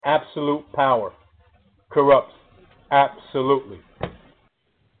Absolute power corrupts absolutely.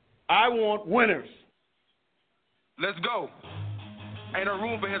 I want winners. Let's go. Ain't no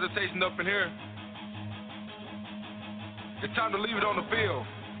room for hesitation up in here. It's time to leave it on the field.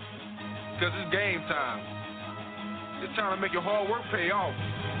 Because it's game time. It's time to make your hard work pay off.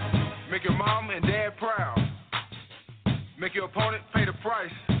 Make your mom and dad proud. Make your opponent pay the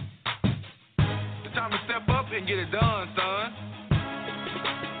price. It's time to step up and get it done, son.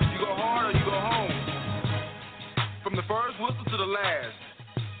 You go hard or you go home. From the first whistle to the last.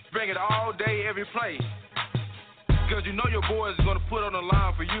 Bring it all day, every play. Because you know your boys are going to put on the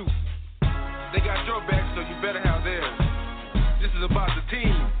line for you. They got your back, so you better have theirs. This is about the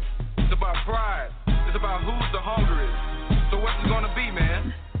team. It's about pride. It's about who's the hungriest. So what's it going to be,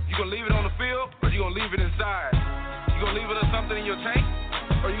 man? You going to leave it on the field, or you going to leave it inside? You going to leave it or something in your tank,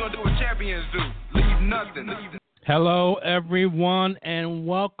 or you going to do what champions do? Leave nothing. Hello, everyone, and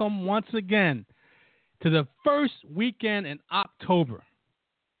welcome once again to the first weekend in October.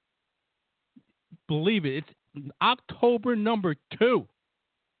 Believe it, it's October number 2,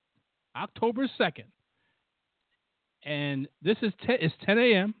 October 2nd. And this is it's 10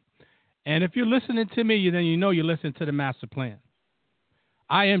 a.m. And if you're listening to me, then you know you're listening to the Masterplan.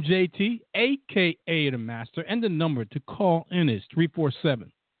 I am JT, a.k.a. The Master, and the number to call in is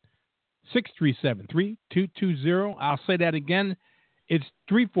 347-637-3220. I'll say that again. It's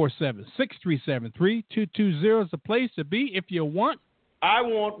 347-637-3220 is the place to be if you want. I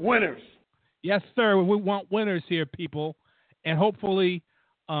want winners. Yes, sir. We want winners here, people. And hopefully,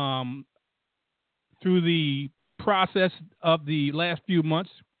 through the process of the last few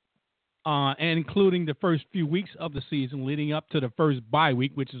months, and including the first few weeks of the season leading up to the first bye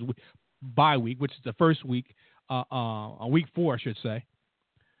week, which is the first week, week 4, I should say,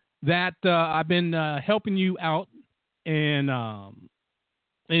 that I've been helping you out in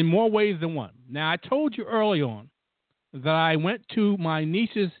more ways than one. Now, I told you early on that I went to my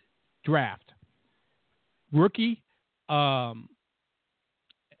niece's draft. Rookie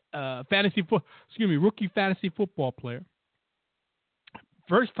fantasy football player.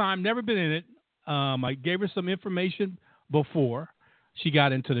 First time, never been in it. I gave her some information before she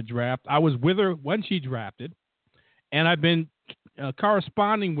got into the draft. I was with her when she drafted, and I've been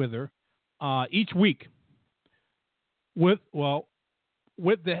corresponding with her each week with all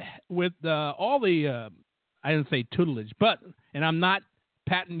the I didn't say tutelage, and I'm not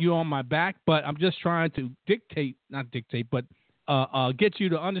patting you on my back, but I'm just trying to get you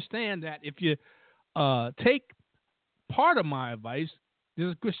to understand that if you take part of my advice,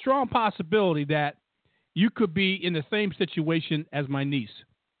 there's a strong possibility that you could be in the same situation as my niece.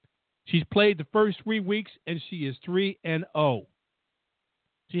 She's played the first 3 weeks, and she is 3-0.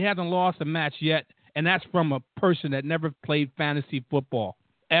 She hasn't lost a match yet, and that's from a person that never played fantasy football,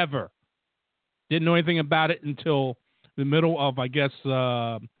 ever. Didn't know anything about it until the middle of, I guess,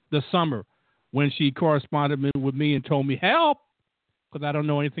 the summer when she corresponded with me and told me, help, because I don't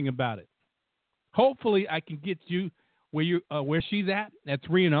know anything about it. Hopefully, I can get you where she's at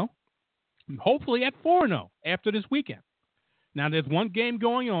 3-0, hopefully at 4-0 after this weekend. Now, there's one game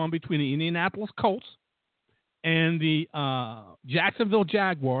going on between the Indianapolis Colts and the Jacksonville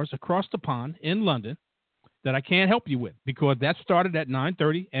Jaguars across the pond in London that I can't help you with because that started at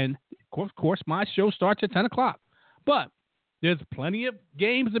 9:30, and, of course, my show starts at 10 o'clock. But there's plenty of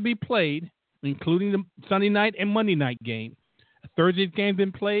games to be played, including the Sunday night and Monday night game. Thursday's game's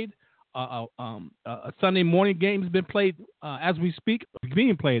been played. A Sunday morning game has been played as we speak,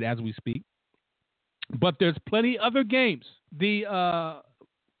 being played as we speak. But there's plenty other games. The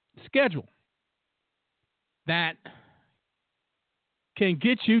schedule that can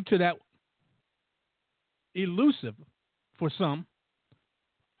get you to that elusive, for some,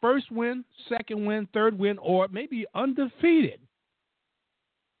 first win, second win, third win, or maybe undefeated.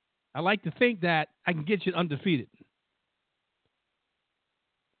 I like to think that I can get you undefeated.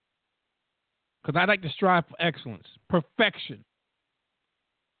 Because I like to strive for excellence, perfection.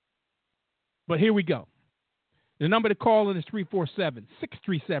 But here we go. The number to call in is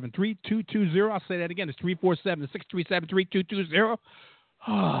 347-637-3220. I'll say that again. It's 347-637-3220.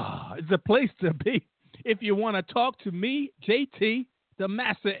 It's a place to be if you want to talk to me, JT, the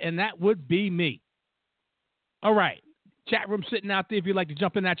Master, and that would be me. All right. Chat room sitting out there. If you'd like to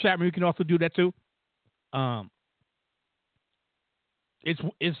jump in that chat room, you can also do that too.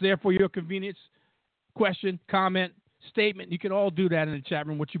 It's there for your convenience. Question, comment, statement. You can all do that in the chat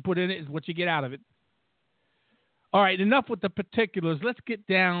room. What you put in it is what you get out of it. All right, enough with the particulars. Let's get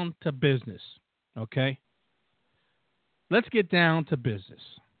down to business, okay? Let's get down to business.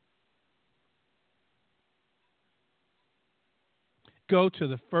 go to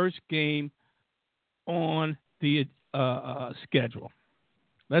the first game on the schedule.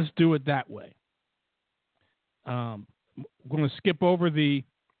 Let's do it that way. We're going to skip over the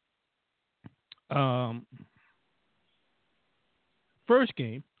first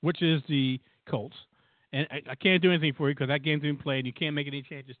game, which is the Colts. And I can't do anything for you because that game's been played and you can't make any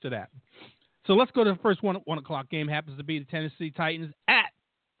changes to that. So let's go to the first 1 o'clock game. Happens to be the Tennessee Titans at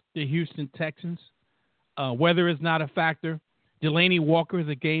the Houston Texans. Weather is not a factor. Delaney Walker is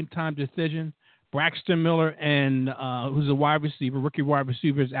a game-time decision. Braxton Miller, and who's a rookie wide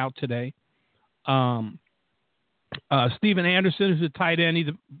receiver, is out today. Steven Anderson, who's a tight end, he's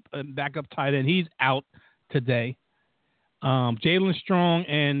a backup tight end. He's out today. Jalen Strong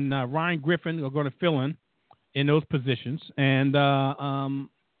and Ryan Griffin are going to fill in those positions and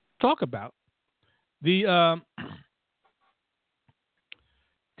talk about the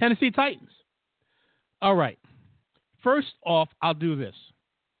Tennessee Titans. All right. First off, I'll do this.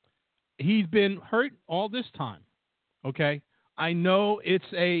 He's been hurt all this time, okay? I know it's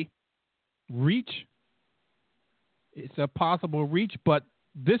a reach. It's a possible reach, but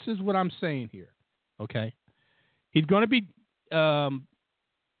this is what I'm saying here, okay? He's going to be transitioned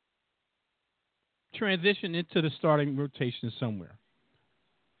into the starting rotation somewhere,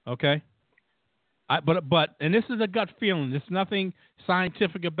 okay? But this is a gut feeling. There's nothing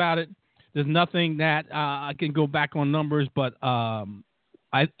scientific about it. There's nothing that I can go back on numbers, but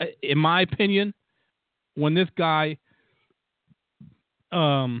in my opinion, when this guy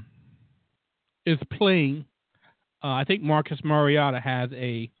is playing, I think Marcus Mariota has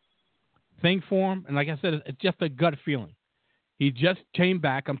a thing for him. And like I said, it's just a gut feeling. He just came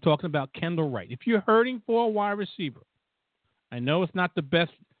back. I'm talking about Kendall Wright. If you're hurting for a wide receiver, I know it's not the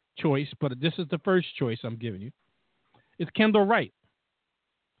best choice, but this is the first choice I'm giving you. It's Kendall Wright.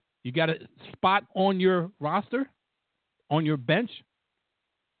 You got a spot on your roster, on your bench,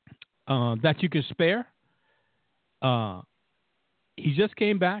 that you can spare. He just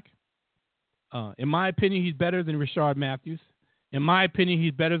came back. In my opinion, he's better than Rashard Matthews. In my opinion,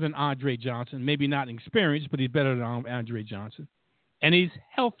 he's better than Andre Johnson. Maybe not in experience, but he's better than Andre Johnson. And he's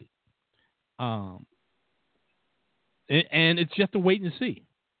healthy. And it's just a wait and see.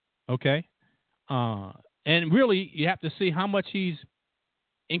 Okay? And really, you have to see how much he's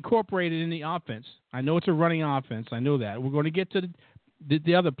incorporated in the offense. I know it's a running offense. I know that. We're going to get to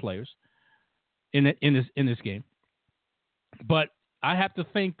the other players in this game. But I have to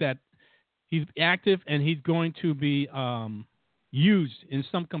think that he's active and he's going to be used in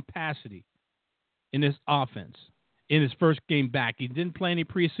some capacity in this offense in his first game back. He didn't play any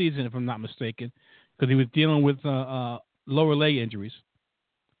preseason, if I'm not mistaken, because he was dealing with lower leg injuries.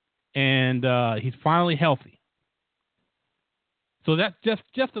 And he's finally healthy. So that's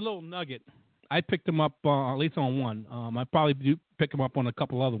just a little nugget. I picked him up at least on one. I probably do pick him up on a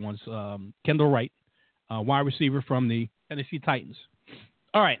couple other ones. Kendall Wright, wide receiver from the Tennessee Titans.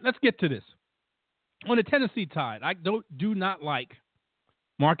 All right, let's get to this. On the Tennessee Tide, I do not like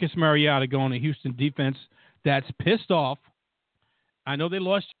Marcus Mariota going to Houston defense that's pissed off. I know they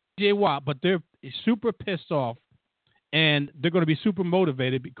lost J. Watt, but they're super pissed off, and they're going to be super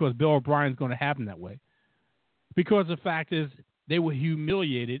motivated because Bill O'Brien's going to have them that way. Because the fact is, they were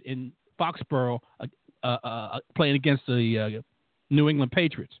humiliated in Foxborough playing against the New England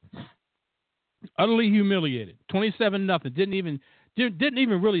Patriots. Utterly humiliated, 27-0. Didn't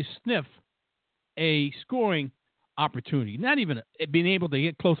even really sniff a scoring opportunity. Not even being able to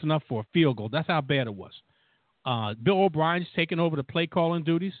get close enough for a field goal. That's how bad it was. Bill O'Brien's taking over the play calling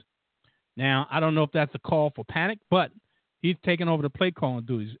duties. Now, I don't know if that's a call for panic, but he's taking over the play calling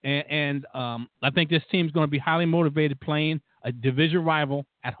duties. And I think this team's going to be highly motivated playing a division rival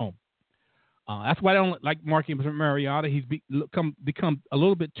at home. That's why I don't like Marcus Mariota. He's become a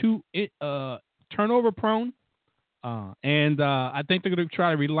little bit too turnover prone. And I think they're going to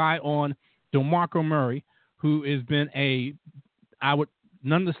try to rely on DeMarco Murray, who has been a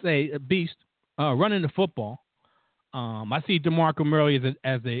beast running the football. I see DeMarco Murray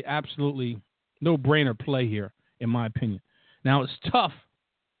as a absolutely no-brainer play here, in my opinion. Now, it's tough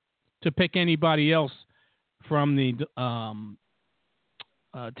to pick anybody else from the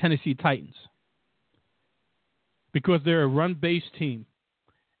Tennessee Titans because they're a run-based team,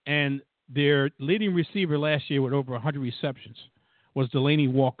 and their leading receiver last year with over 100 receptions was Delaney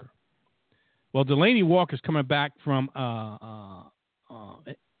Walker. Well, Delaney Walker's coming back from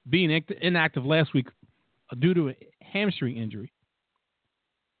being inactive last week due to a hamstring injury.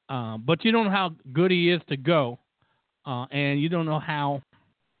 But you don't know how good he is to go, and you don't know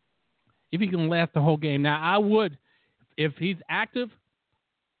if he can last the whole game. Now, I would, if he's active,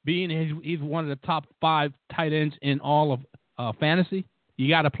 being he's one of the top 5 tight ends in all of fantasy, you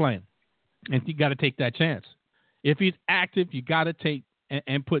got to play him, and you got to take that chance. If he's active, you got to take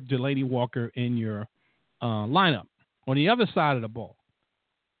and put Delaney Walker in your lineup. On the other side of the ball,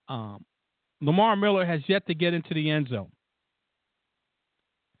 Lamar Miller has yet to get into the end zone.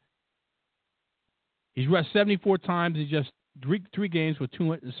 He's rushed 74 times in just three games with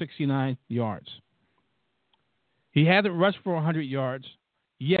 269 yards. He hasn't rushed for 100 yards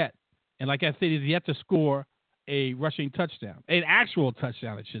yet. And like I said, he's yet to score a rushing touchdown, an actual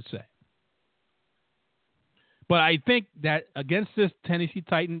touchdown, I should say. But I think that against this Tennessee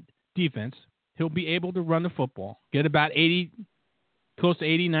Titan defense, he'll be able to run the football, get about 80, close to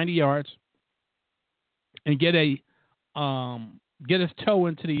 80, 90 yards, and get his toe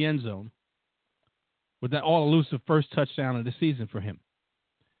into the end zone with that all-elusive first touchdown of the season for him.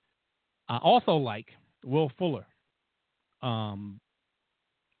 I also like Will Fuller. Up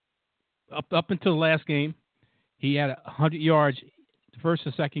until the last game, he had 100 yards the first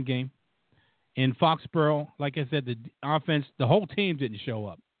and second game. In Foxborough, like I said, the offense, the whole team didn't show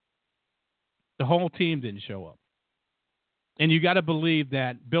up. The whole team didn't show up. And you got to believe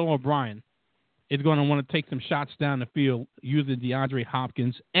that Bill O'Brien is going to want to take some shots down the field using DeAndre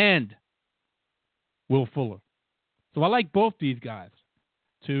Hopkins and Will Fuller. So I like both these guys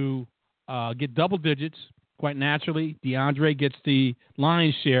to get double digits. Quite naturally, DeAndre gets the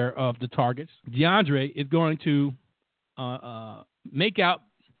lion's share of the targets. DeAndre is going to make out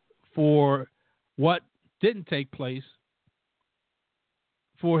for what didn't take place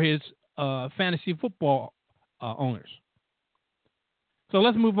for his fantasy football owners. So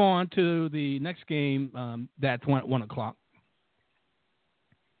let's move on to the next game that's 1 o'clock.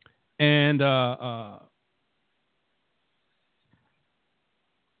 And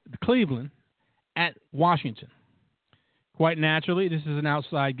Cleveland at Washington. Quite naturally, this is an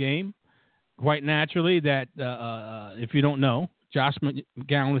outside game. Quite naturally, that if you don't know, Josh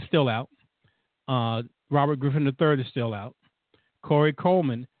McGowan is still out. Robert Griffin III is still out. Corey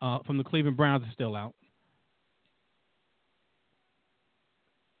Coleman from the Cleveland Browns is still out.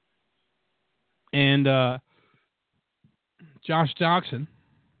 And Josh Jackson,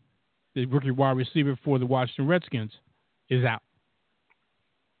 the rookie wide receiver for the Washington Redskins, is out.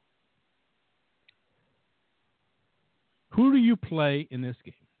 Who do you play in this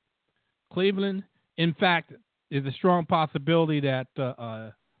game? Cleveland, in fact, there's a strong possibility that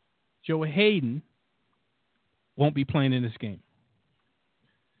Joe Hayden won't be playing in this game.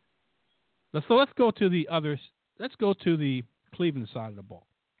 So let's go to the others. Let's go to the Cleveland side of the ball.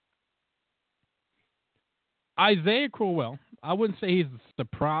 Isaiah Crowell, I wouldn't say he's a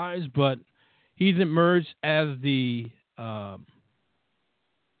surprise, but he's emerged as the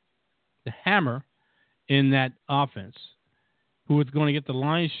hammer in that offense, who is going to get the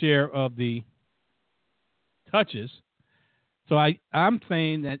lion's share of the touches. So I'm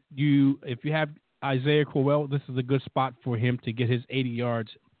saying that if you have Isaiah Crowell, this is a good spot for him to get his 80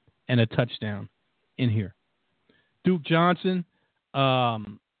 yards and a touchdown in here. Duke Johnson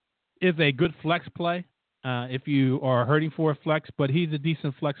is a good flex play if you are hurting for a flex, but he's a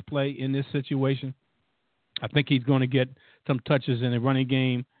decent flex play in this situation. I think he's going to get some touches in the running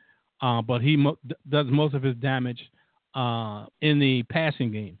game, but he does most of his damage in the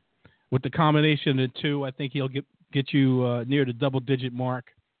passing game. With the combination of the two, I think he'll get you near the double-digit mark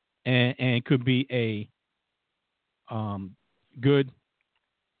and could be a good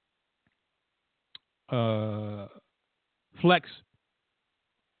flex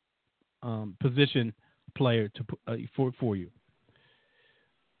position player for you.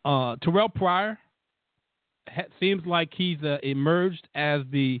 Terrell Pryor seems like he's emerged as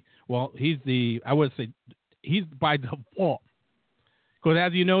he's by default. Because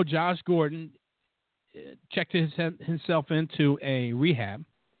as you know, Josh Gordon checked himself into a rehab.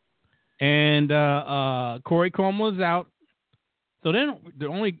 And Corey Coleman was out. So then the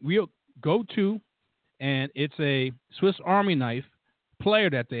only real go-to, and it's a Swiss Army knife player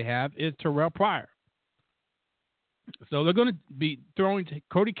that they have, is Terrell Pryor. So they're going to be throwing to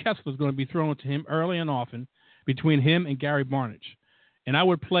Cody Kessler is going to be throwing to him early and often between him and Gary Barnidge. And I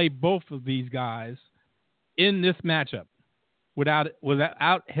would play both of these guys in this matchup without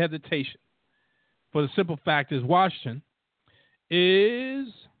hesitation. For the simple fact is Washington is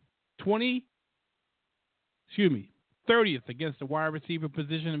 30th against the wide receiver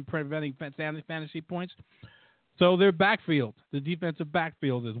position in preventing fantasy points. So their backfield, the defensive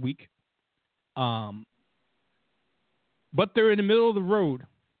backfield, is weak. But they're in the middle of the road,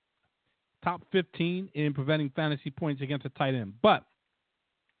 top 15 in preventing fantasy points against a tight end. But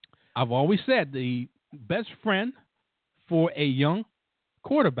I've always said the best friend for a young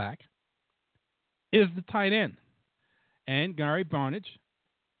quarterback is the tight end. and Gary Barnidge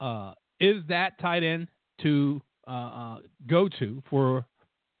is that tight end to go to for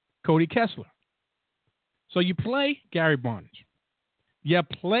Cody Kessler. So you play Gary Barnidge. You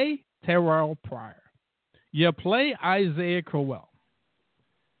play Terrell Pryor. You play Isaiah Crowell.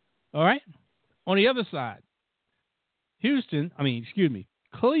 All right? On the other side, Cleveland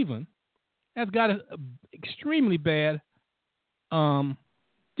has got an extremely bad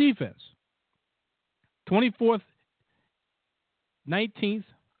defense. 24th, 19th,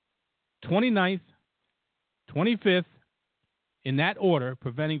 29th, 25th, in that order,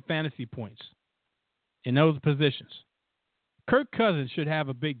 preventing fantasy points in those positions. Kirk Cousins should have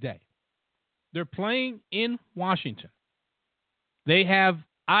a big day. They're playing in Washington. They have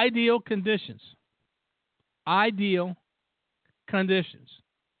ideal conditions. Ideal conditions.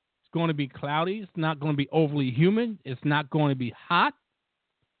 It's going to be cloudy. It's not going to be overly humid. It's not going to be hot.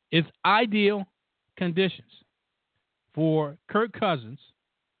 It's ideal conditions for Kirk Cousins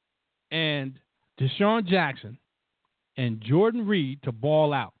and Deshaun Jackson and Jordan Reed to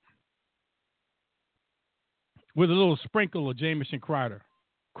ball out with a little sprinkle of Jamison Crowder,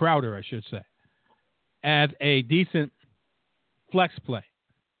 I should say, as a decent flex play.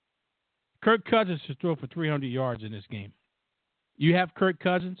 Kirk Cousins should throw for 300 yards in this game. You have Kirk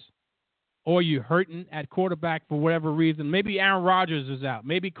Cousins, or you're hurting at quarterback for whatever reason. Maybe Aaron Rodgers is out.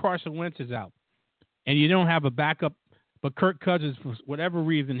 Maybe Carson Wentz is out. And you don't have a backup, but Kirk Cousins, for whatever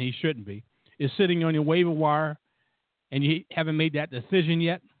reason he shouldn't be, is sitting on your waiver wire, and you haven't made that decision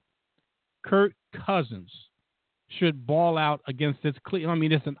yet. Kirk Cousins should ball out against this.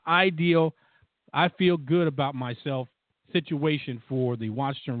 It's an ideal, I feel good about myself situation for the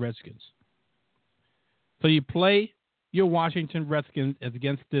Washington Redskins. So you play your Washington Redskins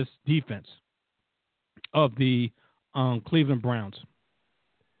against this defense of the Cleveland Browns.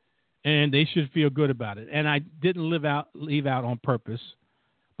 And they should feel good about it. And I didn't leave out on purpose,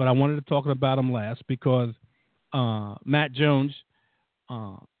 but I wanted to talk about them last because Matt Jones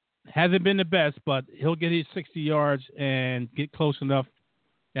hasn't been the best, but he'll get his 60 yards and get close enough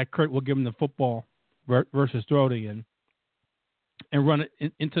that Kurt will give him the football versus throw it in and run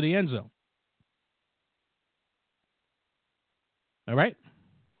it into the end zone. All right,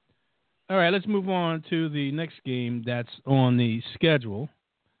 let's move on to the next game that's on the schedule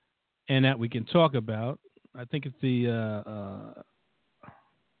and that we can talk about. I think it's the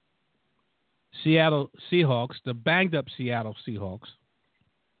Seattle Seahawks, the banged-up Seattle Seahawks,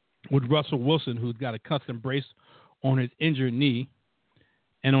 with Russell Wilson, who's got a custom brace on his injured knee.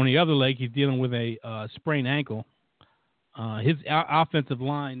 And on the other leg, he's dealing with a sprained ankle. His offensive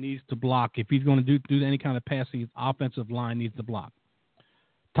line needs to block. If he's going to do any kind of passing, his offensive line needs to block.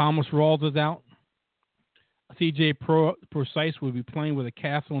 Thomas Rawls is out. C.J. Precise will be playing with a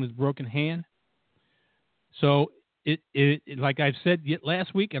cast on his broken hand. So, it like I've said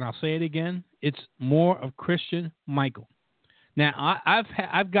last week, and I'll say it again, it's more of Christian Michael. Now,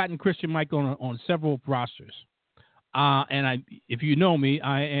 I've gotten Christian Michael on several rosters, and if you know me,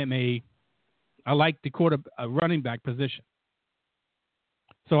 I like the running back position.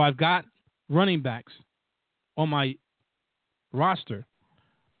 So I've got running backs on my roster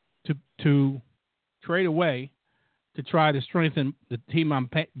to trade away to try to strengthen the team I'm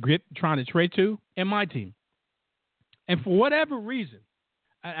trying to trade to and my team. And for whatever reason,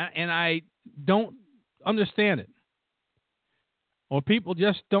 and I don't understand it, or people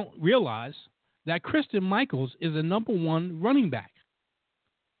just don't realize that Christian Michaels is a number one running back.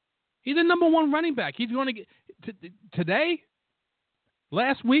 He's a number one running back. He's going to get today,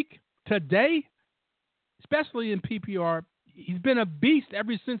 last week, today, especially in PPR. He's been a beast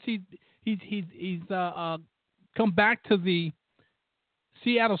ever since he's come back to the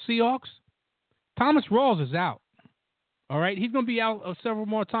Seattle Seahawks. Thomas Rawls is out. All right, he's going to be out several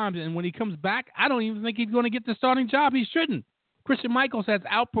more times, and when he comes back, I don't even think he's going to get the starting job. He shouldn't. Christian Michaels has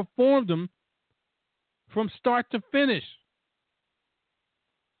outperformed him from start to finish.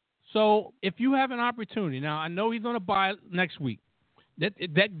 So if you have an opportunity, now I know he's going to buy next week.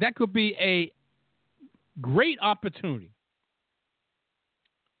 That could be a great opportunity.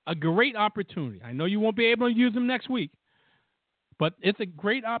 A great opportunity. I know you won't be able to use him next week, but it's a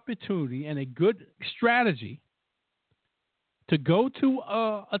great opportunity and a good strategy to go to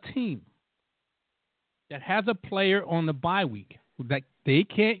a team that has a player on the bye week that they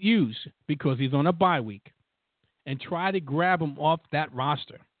can't use because he's on a bye week and try to grab him off that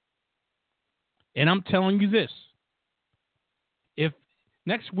roster. And I'm telling you this, if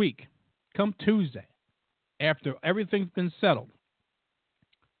next week, come Tuesday, after everything's been settled,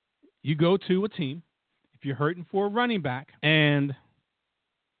 you go to a team, if you're hurting for a running back, and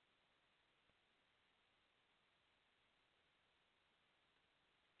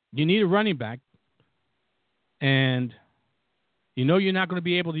You need a running back, and you know you're not going to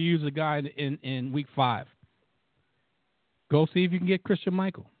be able to use a guy in week 5. Go see if you can get Christian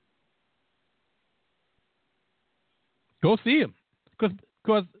Michael. Go see him.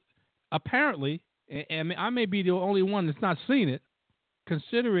 Because apparently, and I may be the only one that's not seen it,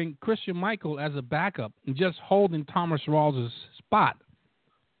 considering Christian Michael as a backup and just holding Thomas Rawls' spot.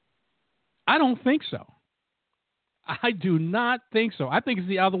 I don't think so. I do not think so. I think it's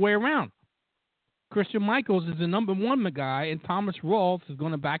the other way around. Christian Michaels is the number 1 guy, and Thomas Rawls is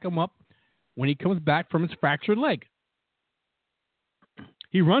going to back him up when he comes back from his fractured leg.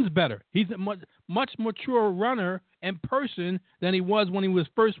 He runs better. He's a much mature runner and person than he was when he was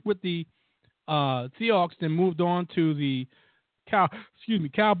first with the Seahawks, then moved on to the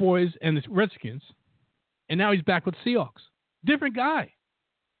Cowboys and the Redskins, and now he's back with Seahawks. Different guy.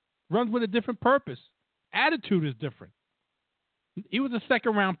 Runs with a different purpose. Attitude is different. He was a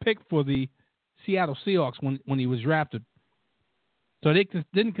second-round pick for the Seattle Seahawks when he was drafted. So they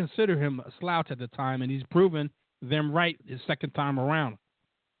didn't consider him a slouch at the time, and he's proven them right his second time around.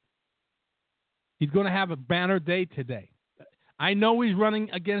 He's going to have a banner day today. I know he's running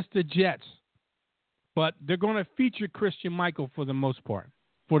against the Jets, but they're going to feature Christian Michael for the most part,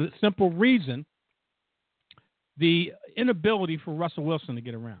 for the simple reason the inability for Russell Wilson to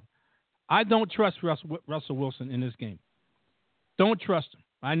get around. I don't trust Russell Wilson in this game. Don't trust him.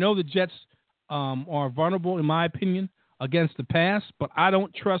 I know the Jets are vulnerable, in my opinion, against the pass, but I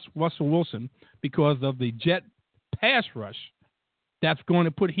don't trust Russell Wilson because of the Jet pass rush that's going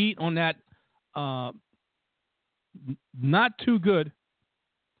to put heat on that not too good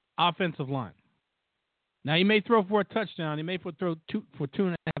offensive line. Now, he may throw for a touchdown. He may throw for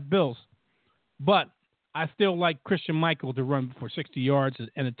 2.5 bills, but I still like Christian Michael to run for 60 yards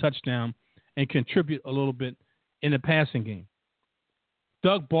and a touchdown and contribute a little bit in the passing game.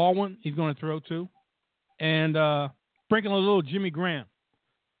 Doug Baldwin, he's going to throw to. And sprinkle a little Jimmy Graham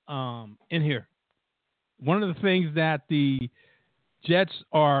in here. One of the things that the Jets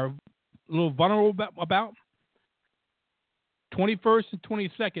are a little vulnerable about, 21st and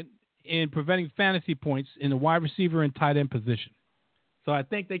 22nd in preventing fantasy points in the wide receiver and tight end position. So I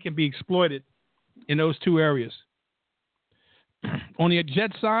think they can be exploited in those two areas. On the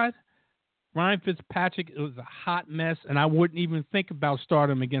Jets side, Ryan Fitzpatrick, it was a hot mess, and I wouldn't even think about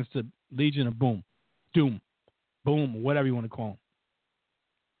starting him against the Legion of Boom, whatever you want to call him.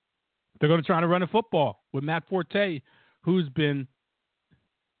 They're going to try to run a football with Matt Forte, who's been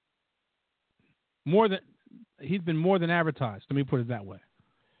more than advertised. Let me put it that way.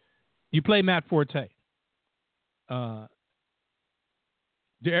 You play Matt Forte.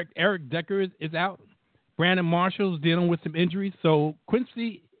 Eric Decker is out. Brandon Marshall's dealing with some injuries. So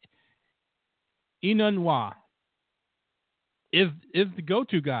Quincy Enunwa is the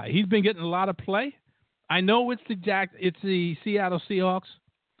go-to guy. He's been getting a lot of play. I know it's the Seattle Seahawks,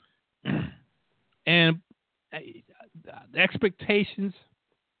 and the expectations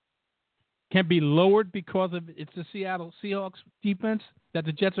can be lowered because of it's the Seattle Seahawks defense that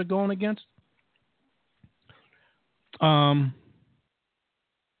the Jets are going against. But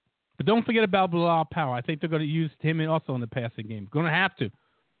don't forget about Bilal Powell. I think they're going to use him also in the passing game. Going to have to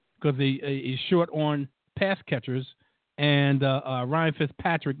because he's short on pass catchers, and Ryan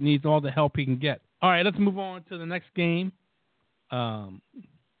Fitzpatrick needs all the help he can get. All right, let's move on to the next game on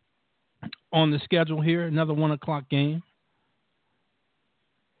the schedule here. Another 1 o'clock game.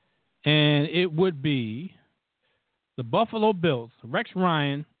 And it would be the Buffalo Bills, Rex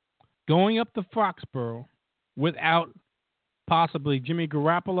Ryan, going up to Foxborough without possibly Jimmy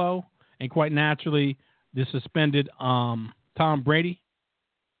Garoppolo and quite naturally the suspended Tom Brady.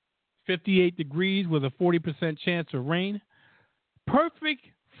 58 degrees with a 40% chance of rain. Perfect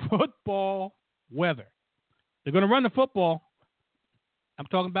football weather. They're going to run the football. I'm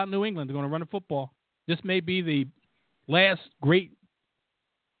talking about New England. They're going to run the football. This may be the last great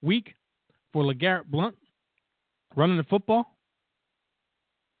week for LeGarrette Blount running the football.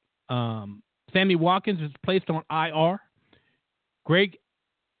 Sammy Watkins is placed on IR. Greg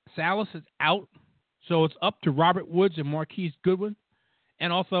Salas is out. So it's up to Robert Woods and Marquise Goodwin.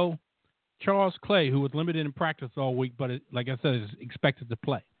 And also Charles Clay, who was limited in practice all week, but like I said, is expected to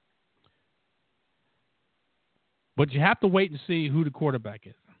play. But you have to wait and see who the quarterback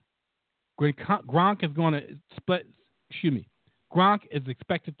is. Gronk is going to split. Gronk is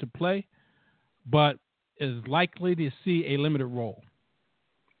expected to play, but is likely to see a limited role.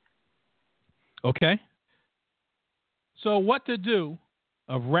 Okay? So what to do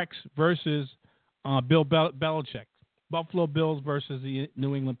of Rex versus Bill Belichick? Buffalo Bills versus the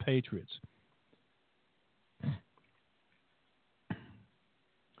New England Patriots.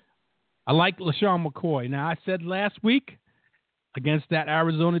 I like LaShawn McCoy. Now, I said last week against that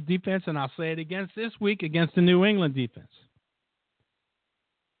Arizona defense, and I'll say it against this week against the New England defense.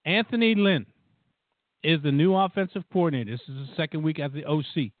 Anthony Lynn is the new offensive coordinator. This is the second week as the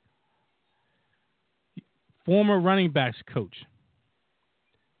OC. Former running backs coach.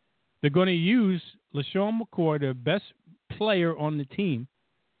 They're going to use LaShawn McCoy, their best player on the team,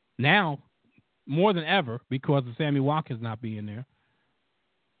 now more than ever because of Sammy Watkins not being there.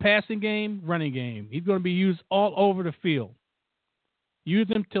 Passing game, running game. He's going to be used all over the field. Use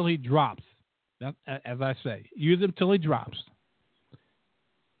him till he drops. As I say, use him till he drops.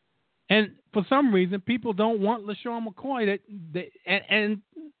 And for some reason, people don't want LaShawn McCoy. And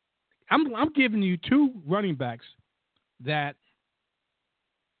I'm giving you two running backs that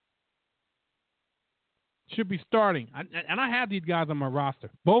should be starting. And I have these guys on my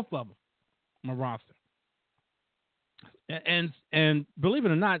roster, both of them on my roster. And believe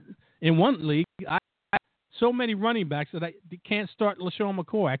it or not, in one league, I have so many running backs that I can't start LaShawn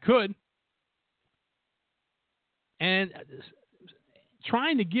McCoy. I could. And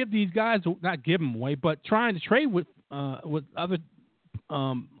trying to give these guys, not give them away, but trying to trade with other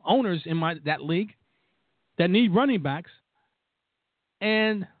owners in that league that need running backs.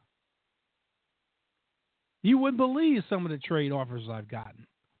 And you wouldn't believe some of the trade offers I've gotten.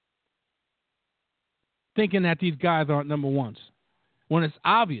 Thinking that these guys aren't number ones. When it's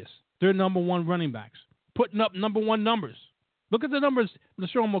obvious they're number one running backs. Putting up number one numbers. Look at the numbers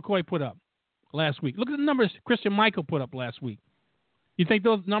LaShawn McCoy put up last week. Look at the numbers Christian Michael put up last week. You think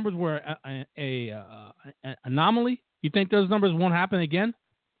those numbers were an anomaly? You think those numbers won't happen again?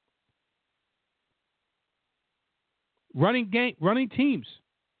 Running teams.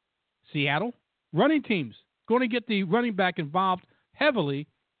 Seattle. Running teams. Going to get the running back involved heavily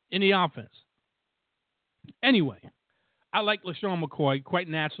in the offense. Anyway, I like LaShawn McCoy quite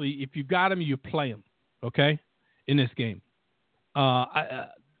naturally. If you got him, you play him, okay, in this game.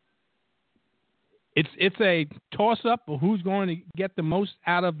 It's a toss-up of who's going to get the most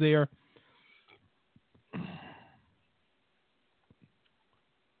out of their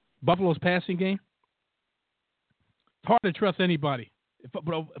Buffalo's passing game. It's hard to trust anybody.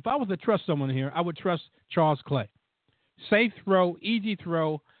 If I was to trust someone here, I would trust Charles Clay. Safe throw, easy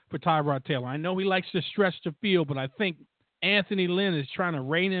throw for Tyrod Taylor. I know he likes to stretch the field, but I think Anthony Lynn is trying to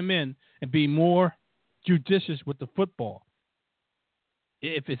rein him in and be more judicious with the football.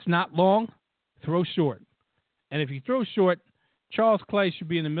 If it's not long, throw short. And if you throw short, Charles Clay should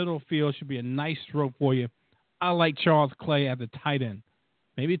be in the middle of the field, should be a nice throw for you. I like Charles Clay as a tight end.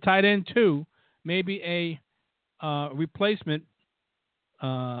 Maybe tight end two, maybe a replacement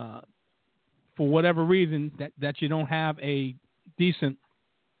for whatever reason that you don't have a decent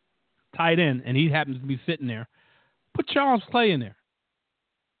tight end and he happens to be sitting there. Put Charles Clay in there.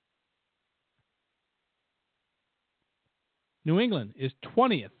 New England is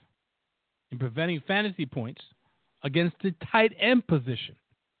 20th in preventing fantasy points against the tight end position.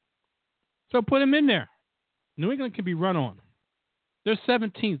 So put him in there. New England can be run on. They're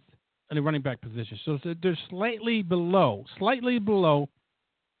 17th in the running back position. So they're slightly below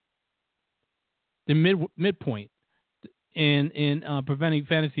the midpoint in preventing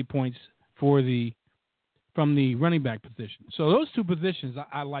fantasy points from the running back position. So those two positions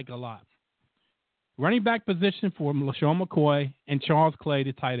I like a lot. Running back position for LaShawn McCoy and Charles Clay,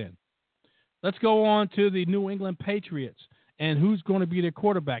 the tight end. Let's go on to the New England Patriots and who's going to be their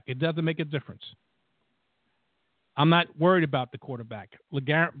quarterback. It doesn't make a difference. I'm not worried about the quarterback.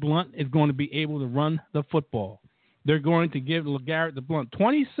 LeGarrette Blount is going to be able to run the football. They're going to give LeGarrette the Blount.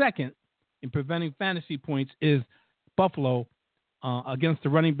 22nd in preventing fantasy points is Buffalo against the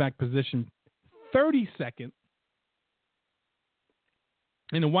running back position. 32nd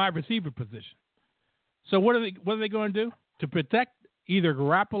in the wide receiver position. So what are they going to do? To protect either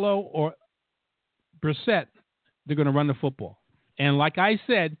Garoppolo or Brissett, they're going to run the football. And like I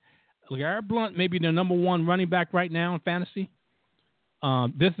said, LeGarrette Blount may be the number one running back right now in fantasy.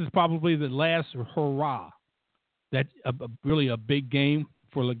 This is probably the last hurrah. That's really a big game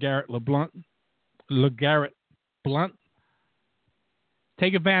for LeGarrette Blount.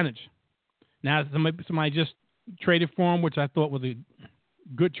 Take advantage. Now, somebody just traded for him, which I thought was a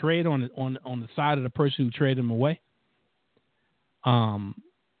good trade on the side of the person who traded him away.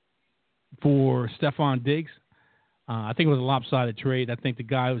 For Stephon Diggs. I think it was a lopsided trade. I think the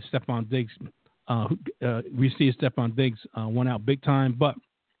guy who was Stephon Diggs, received Stephon Diggs, went out big time. But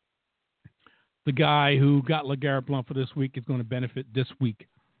the guy who got LeGarrette Blount for this week is going to benefit this week.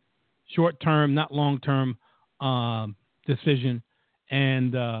 Short-term, not long-term decision.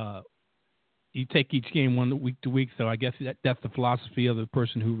 And you take each game week to week. So I guess that's the philosophy of the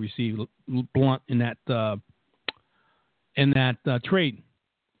person who received Blunt in that trade.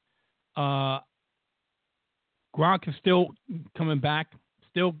 Gronk is still coming back.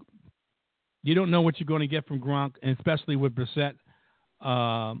 Still, you don't know what you're going to get from Gronk, and especially with Brissett.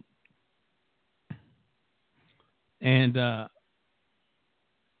 I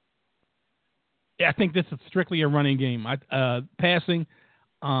think this is strictly a running game. Passing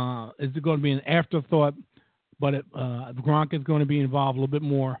is going to be an afterthought, but Gronk is going to be involved a little bit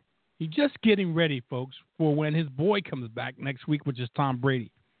more. He's just getting ready, folks, for when his boy comes back next week, which is Tom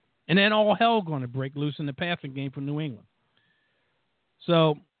Brady. And then all hell going to break loose in the passing game for New England.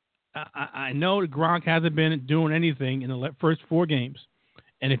 So I know that Gronk hasn't been doing anything in the first 4 games.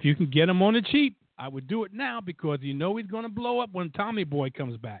 And if you can get him on the cheap, I would do it now because you know he's going to blow up when Tommy Boy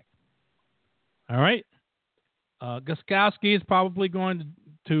comes back. All right? Gostkowski is probably going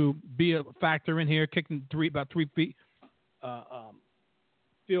to be a factor in here, kicking about 3 feet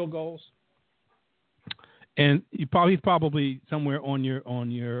field goals. And he's probably somewhere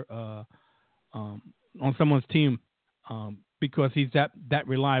on someone's team because he's that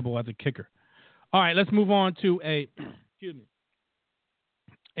reliable as a kicker. All right, let's move on to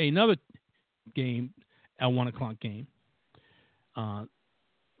another game, a 1:00 game.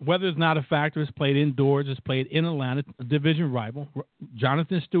 Weather's not a factor. It's played indoors. It's played in Atlanta, a division rival.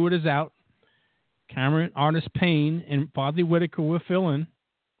 Jonathan Stewart is out. Cameron Artis-Payne and Fozzie Whitaker will fill in.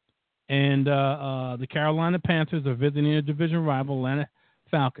 And the Carolina Panthers are visiting a division rival, Atlanta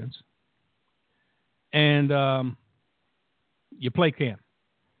Falcons. And you play Cam.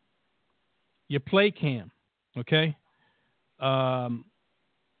 Okay?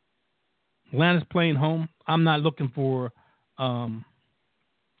 Atlanta's playing home. I'm not looking for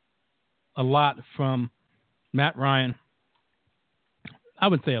a lot from Matt Ryan. I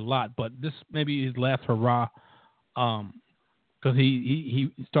would say a lot, but this may be his last hurrah because he's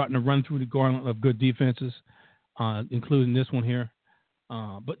starting to run through the gauntlet of good defenses, including this one here.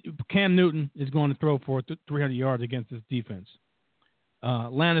 But Cam Newton is going to throw for 300 yards against this defense.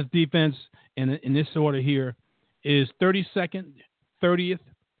 Atlanta's defense in this order here is 32nd, 30th,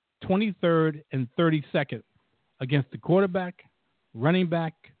 23rd, and 32nd against the quarterback, running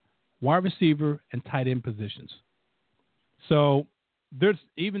back, wide receiver, and tight end positions. So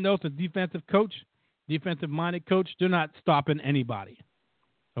even though it's a defensive-minded coach, they're not stopping anybody.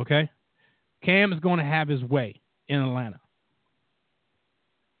 Okay? Cam is going to have his way in Atlanta.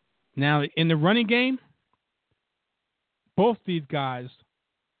 Now, in the running game, both these guys,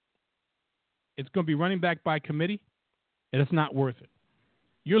 it's going to be running back by committee, and it's not worth it.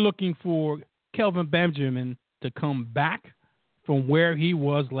 You're looking for Kelvin Benjamin to come back from where he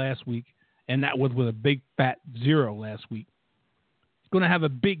was last week, and that was with a big fat 0 last week. He's going to have a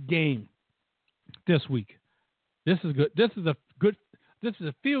big game this week. This is good. This is a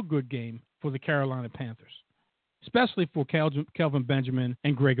feel-good game for the Carolina Panthers, especially for Kelvin Benjamin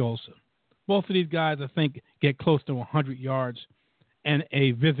and Greg Olsen. Both of these guys, I think, get close to 100 yards and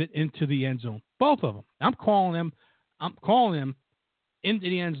a visit into the end zone. Both of them. I'm calling them into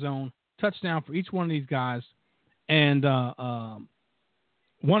the end zone, touchdown for each one of these guys. And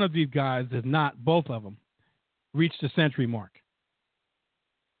one of these guys does not, both of them, reach the century mark.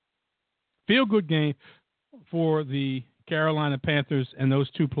 Feel good game for the Carolina Panthers and those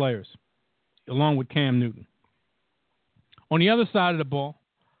two players, along with Cam Newton. On the other side of the ball,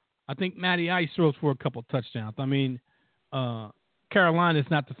 I think Matty Ice throws for a couple touchdowns. I mean, Carolina is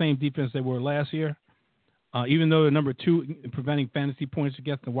not the same defense they were last year. Even though they're number 2 in preventing fantasy points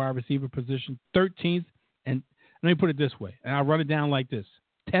against the wide receiver position, 13th, and let me put it this way, and I'll run it down like this: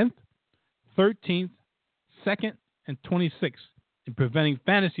 10th, 13th, 2nd, and 26th in preventing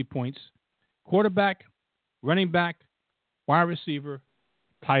fantasy points, quarterback, running back, wide receiver,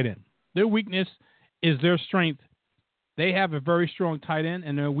 tight end. Their weakness is their strength. They have a very strong tight end,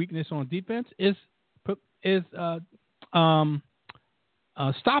 and their weakness on defense is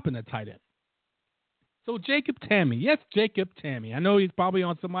stopping the tight end. So Jacob Tamme, yes, Jacob Tamme. I know he's probably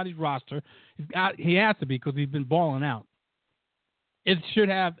on somebody's roster. He has to be because he's been balling out. It should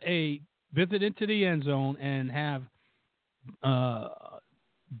have a visit into the end zone and have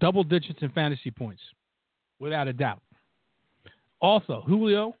double digits in fantasy points, without a doubt. Also,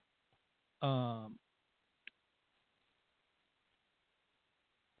 Julio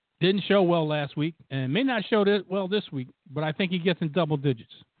didn't show well last week and may not show well this week, but I think he gets in double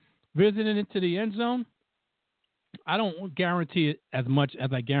digits. Visiting into the end zone, I don't guarantee it as much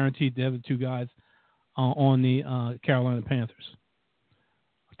as I guaranteed the other two guys on the Carolina Panthers.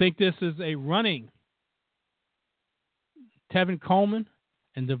 I think this is a running Tevin Coleman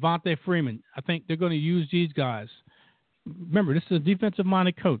and Devontae Freeman. I think they're going to use these guys. Remember, this is a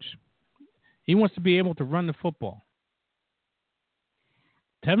defensive-minded coach. He wants to be able to run the football.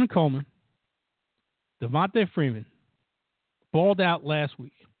 Tevin Coleman, Devontae Freeman, balled out last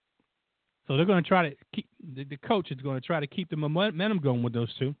week. So they're going to try to keep the coach is going to try to keep the momentum going with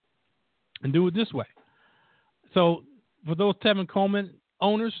those two and do it this way. So for those Tevin Coleman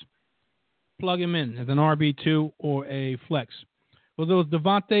owners, plug him in as an RB2 or a flex. For those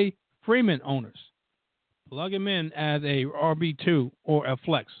Devontae Freeman owners, plug him in as a RB2 or a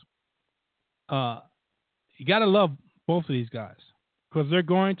flex. You got to love both of these guys because they're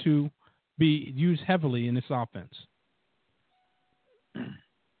going to be used heavily in this offense.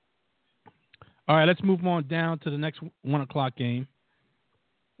 All right, let's move on down to the next 1 o'clock game,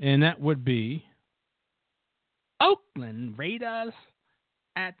 and that would be Oakland Raiders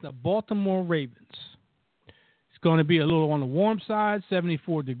at the Baltimore Ravens. It's going to be a little on the warm side,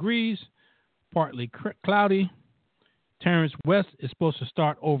 74 degrees, partly cloudy. Terrence West is supposed to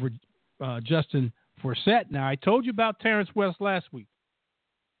start over Justin Forsett. Now, I told you about Terrence West last week.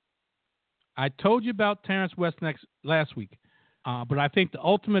 But I think the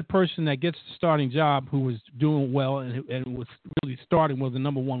ultimate person that gets the starting job who was doing well and was really starting was the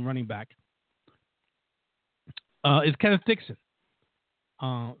number one running back is Kenneth Dixon.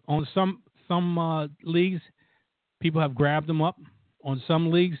 On some leagues, people have grabbed him up. On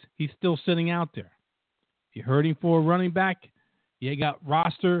some leagues, he's still sitting out there. If you're hurting for a running back, you got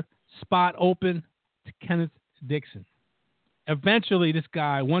roster spot open to Kenneth Dixon. Eventually, this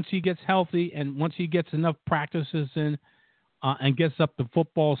guy, once he gets healthy and once he gets enough practices in and gets up to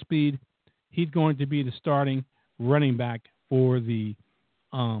football speed, he's going to be the starting running back for the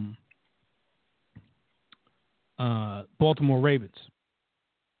Baltimore Ravens.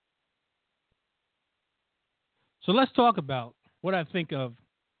 So let's talk about what I think of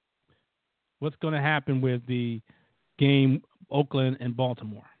what's going to happen with the game Oakland and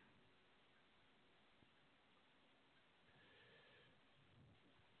Baltimore.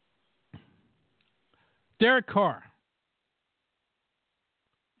 Derek Carr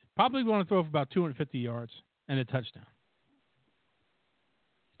probably going to throw for about 250 yards and a touchdown.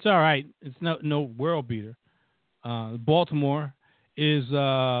 It's all right. It's no world beater. Baltimore is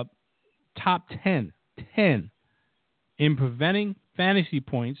top 10 in preventing fantasy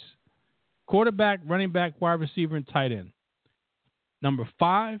points, quarterback, running back, wide receiver, and tight end. Number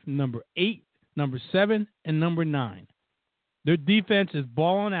 5, number 8, number 7, and number 9. Their defense is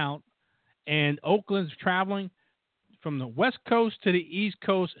balling out, and Oakland's traveling from the West Coast to the East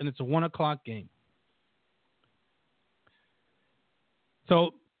Coast, and it's a 1 o'clock game.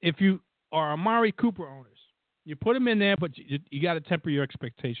 So if you are Amari Cooper owners, you put him in there, but you got to temper your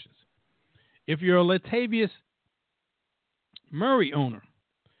expectations. If you're a Latavius Murray owner,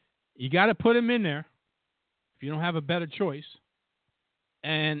 you got to put him in there if you don't have a better choice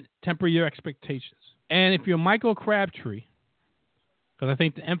and temper your expectations. And if you're Michael Crabtree, because I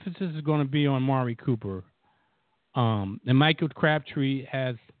think the emphasis is going to be on Amari Cooper, and Michael Crabtree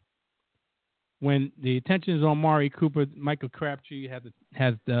has, when the attention is on Amari Cooper, Michael Crabtree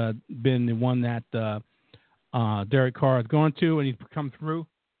has been the one that Derek Carr has gone to, and he's come through.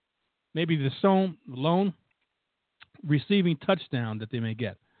 Maybe the lone receiving touchdown that they may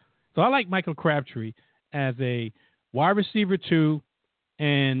get. So I like Michael Crabtree as a wide receiver 2,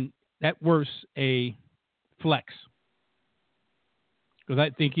 and at worst a flex, because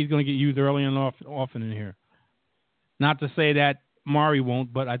I think he's going to get used early and often in here. Not to say that Mari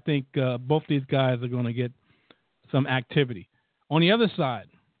won't, but I think both these guys are going to get some activity. On the other side,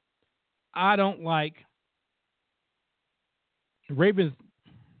 I don't like the Ravens'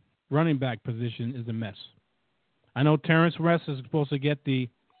 running back position is a mess. I know Terrence West is supposed to get the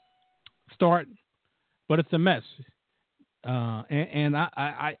start, but it's a mess. And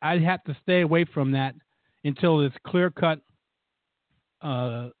I'd have to stay away from that until it's clear-cut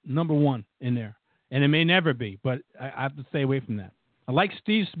number 1 in there. And it may never be, but I have to stay away from that. I like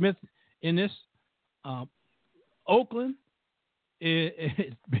Steve Smith in this. Oakland has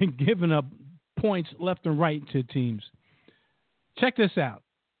been giving up points left and right to teams. Check this out.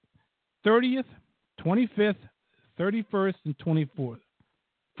 30th, 25th, 31st, and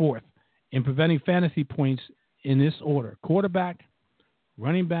 24th in preventing fantasy points in this order: quarterback,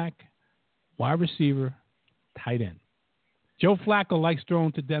 running back, wide receiver, tight end. Joe Flacco likes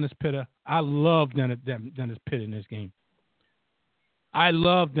throwing to Dennis Pitta. I love Dennis Pitta in this game.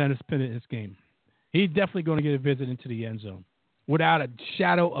 He's definitely going to get a visit into the end zone without a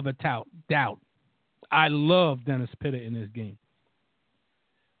shadow of a doubt. I love Dennis Pitta in this game.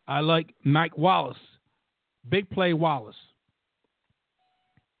 I like Mike Wallace, big play Wallace.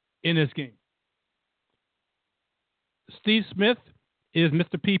 in this game. Steve Smith is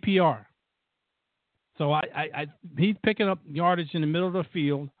Mr. PPR. So he's picking up yardage in the middle of the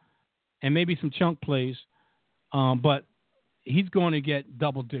field and maybe some chunk plays, but he's going to get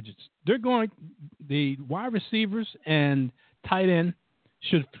double digits. The wide receivers and tight end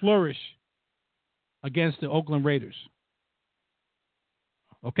should flourish against the Oakland Raiders.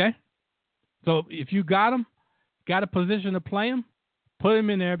 Okay? So if you got them, got a position to play them, put them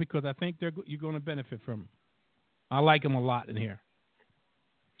in there because I think you're going to benefit from them. I like them a lot in here.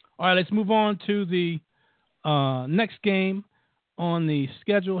 All right, let's move on to the next game on the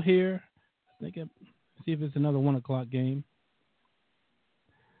schedule here. See if it's another 1 o'clock game.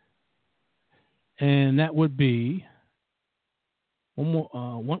 And that would be one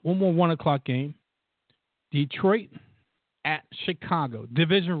more 1 o'clock game. Detroit at Chicago.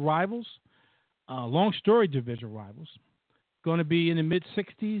 Division rivals. Long story division rivals. Going to be in the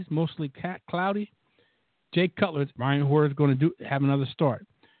mid-60s, mostly cloudy. Jay Cutler, Brian Hoyer is going to have another start.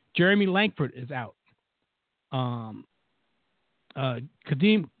 Jeremy Langford is out.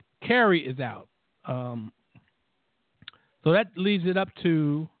 Kadeem Carey is out. So that leaves it up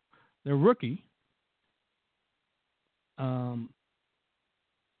to the rookie.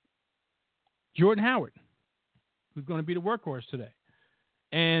 Jordan Howard, who's going to be the workhorse today.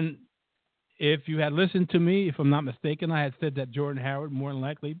 And if you had listened to me, if I'm not mistaken, I had said that Jordan Howard, more than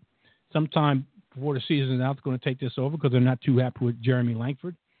likely, sometime before the season is out, is going to take this over because they're not too happy with Jeremy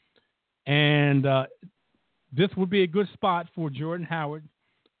Langford. And this would be a good spot for Jordan Howard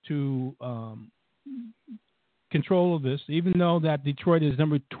to control of this, even though that Detroit is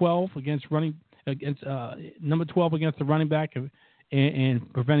number 12 number 12 against the running back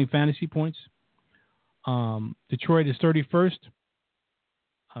and preventing fantasy points. Detroit is 31st,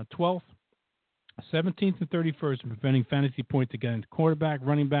 12th, 17th, and 31st in preventing fantasy points against quarterback,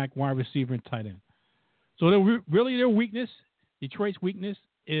 running back, wide receiver, and tight end. So their weakness, Detroit's weakness,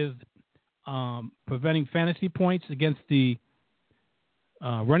 is preventing fantasy points against the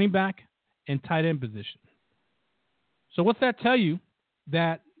running back and tight end position. So what's that tell you?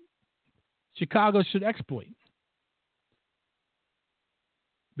 That Chicago should exploit.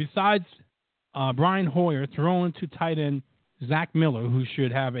 Besides Brian Hoyer throwing to tight end Zach Miller, who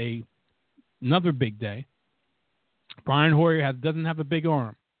should have another big day. Brian Hoyer doesn't have a big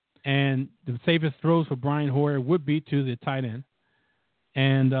arm. And the safest throws for Brian Hoyer would be to the tight end.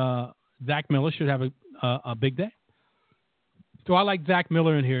 And Zach Miller should have a big day. So I like Zach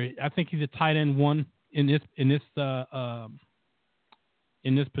Miller in here. I think he's a tight end one in this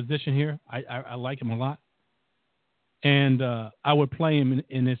position here. I like him a lot. And I would play him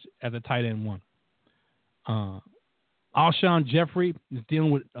in this as a tight end one. Alshon Jeffrey is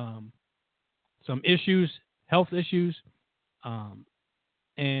dealing with some issues, health issues,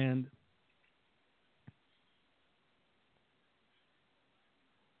 and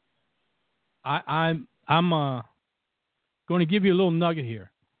I'm going to give you a little nugget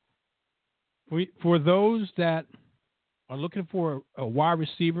here. For those that are looking for a wide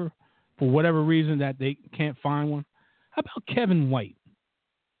receiver for whatever reason that they can't find one, how about Kevin White?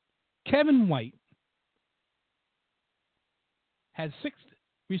 Kevin White had 6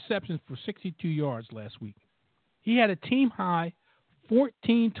 receptions for 62 yards last week. He had a team-high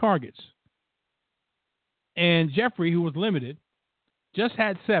 14 targets. And Jeffrey, who was limited, just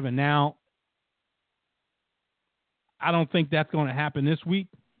had 7. Now, I don't think that's going to happen this week,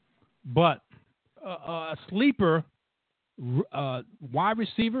 but a sleeper wide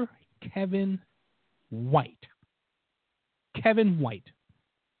receiver, Kevin White. Kevin White.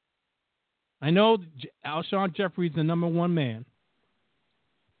 I know Alshon Jeffrey is the number one man,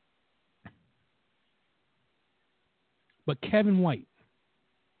 but Kevin White.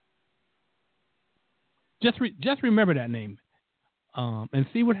 Just remember that name, and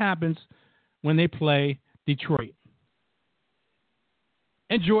see what happens when they play Detroit.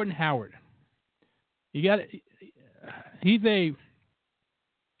 And Jordan Howard. I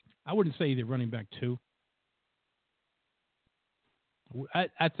wouldn't say he's a running back 2.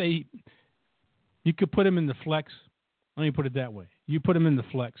 I'd say you could put him in the flex. Let me put it that way. You put him in the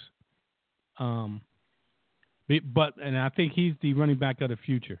flex. And I think he's the running back of the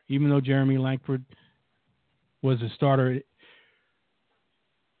future. Even though Jeremy Langford was a starter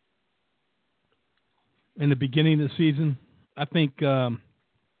in the beginning of the season, I think Jordan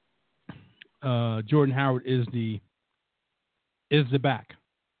Howard is the back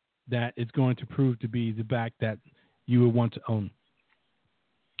that is going to prove to be the back that you would want to own.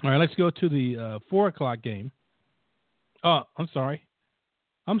 All right, let's go to the 4 o'clock game. Oh, I'm sorry.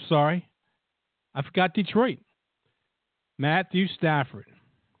 I forgot Detroit. Matthew Stafford.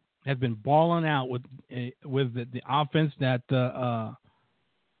 has been balling out with the offense that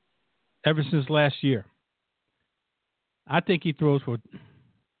ever since last year. I think he throws for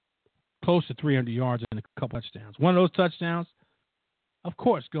close to 300 yards and a couple touchdowns. One of those touchdowns, of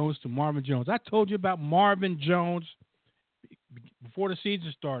course, goes to Marvin Jones. I told you about Marvin Jones before the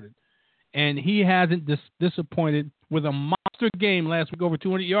season started, and he hasn't disappointed with a monster game last week, over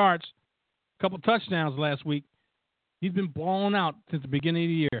 200 yards, a couple touchdowns last week. He's been balling out since the beginning of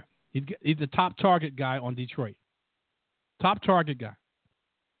the year. He's the top target guy on Detroit. Top target guy.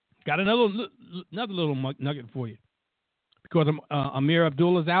 Got another little nugget for you. Because Amir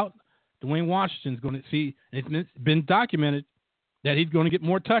Abdullah's out, Dwayne Washington's going to see, and it's been documented that he's going to get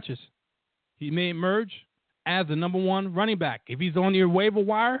more touches. He may emerge as the number one running back. If he's on your waiver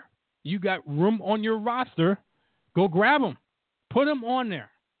wire, you got room on your roster, go grab him. Put him on there.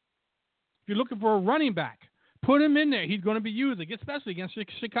 If you're looking for a running back, put him in there. He's going to be used, especially against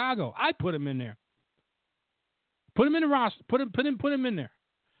Chicago. I put him in there. Put him in the roster. Put him in there.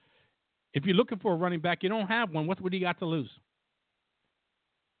 If you're looking for a running back, you don't have one. What do you got to lose?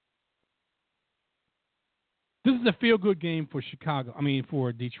 This is a feel-good game for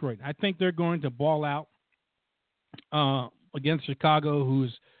for Detroit. I think they're going to ball out against Chicago, who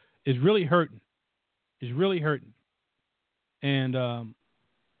is really hurting. Is really hurting. And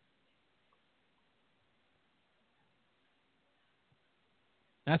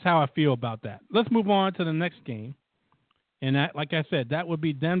that's how I feel about that. Let's move on to the next game. And that, like I said, that would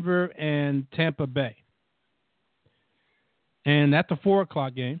be Denver and Tampa Bay. And that's a 4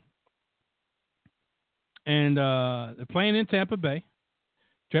 o'clock game. And they're playing in Tampa Bay.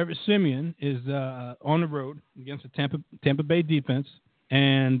 Trevor Siemian is on the road against the Tampa Bay defense.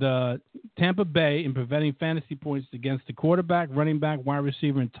 And Tampa Bay, in preventing fantasy points against the quarterback, running back, wide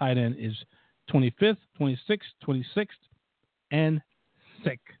receiver, and tight end, is 25th, 26th, 26th, and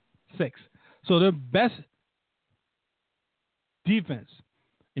 6th. So the best defense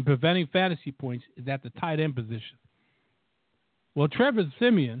in preventing fantasy points is at the tight end position. Well, Trevor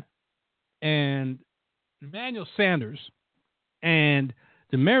Siemian and Emmanuel Sanders and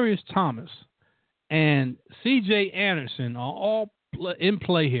Demaryius Thomas and C.J. Anderson are all in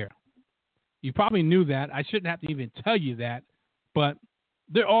play here. You probably knew that. I shouldn't have to even tell you that, but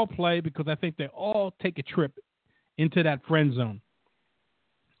they're all play because I think they all take a trip into that friend zone.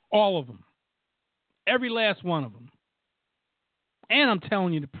 All of them. Every last one of them. And I'm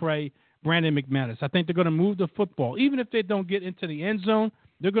telling you to pray Brandon McManus. I think they're going to move the football. Even if they don't get into the end zone,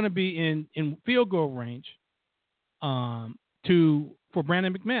 they're going to be in field goal range for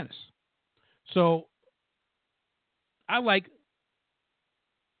Brandon McManus. So I like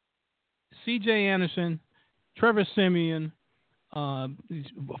C.J. Anderson, Trevor Siemian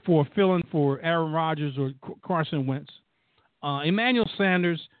for filling for Aaron Rodgers or Carson Wentz, Emmanuel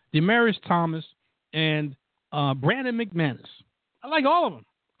Sanders, Demaryius Thomas, and Brandon McManus. I like all of them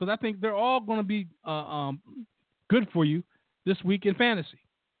because I think they're all going to be good for you this week in fantasy.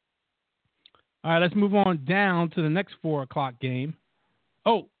 All right, let's move on down to the next 4 o'clock game.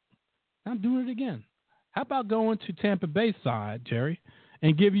 Oh, I'm doing it again. How about going to Tampa Bay side, Jerry,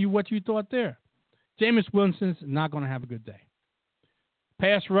 and give you what you thought there? Jameis Winston's not going to have a good day.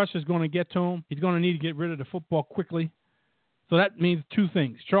 Pass rush is going to get to him. He's going to need to get rid of the football quickly. So that means two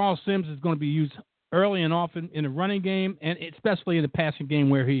things. Charles Sims is going to be used early and often in the running game, and especially in the passing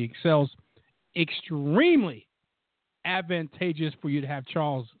game where he excels. Extremely advantageous for you to have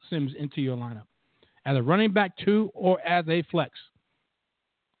Charles Sims into your lineup as a running back 2 or as a flex.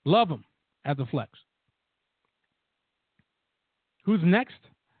 Love him as a flex. Who's next?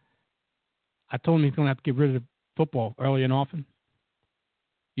 I told him he's going to have to get rid of the football early and often.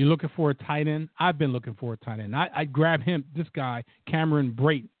 You're looking for a tight end? I've been looking for a tight end. I'd grab him, this guy, Cameron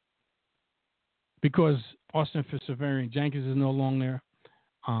Brate, because Austin Seferian Jenkins is no longer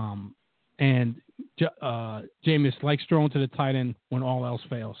there. And Jameis likes throwing to the tight end when all else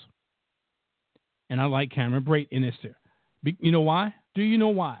fails. And I like Cameron Brate in this there. You know why? Do you know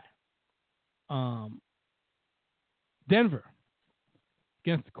why? Denver,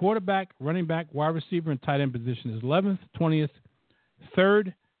 against the quarterback, running back, wide receiver, and tight end position is 11th, 20th,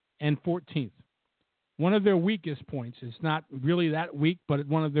 3rd, and 14th. One of their weakest points, it's not really that weak, but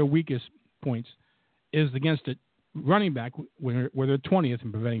one of their weakest points is against the running back, where they're 20th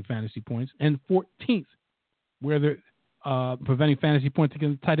in preventing fantasy points, and 14th, where they're preventing fantasy points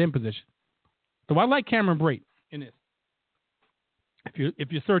against the tight end position. So I like Cameron Brate in this.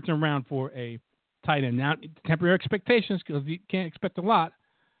 If you're searching around for a tight end. Now, temper your expectations because you can't expect a lot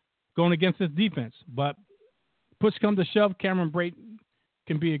going against this defense. But push comes to shove, Cameron Brate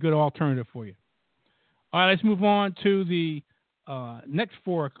can be a good alternative for you. All right, let's move on to the next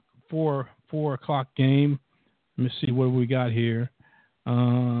 4 4 o'clock game. Let me see what we got here.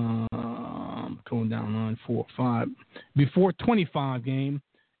 Going down line 4, 5. Before 25 game,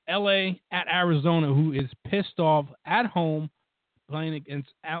 LA at Arizona, who is pissed off at home playing against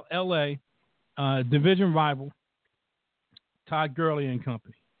LA, division rival, Todd Gurley and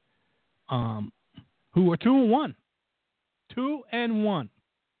company, who are 2-1. 2-1.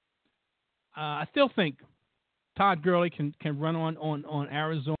 I still think Todd Gurley can run on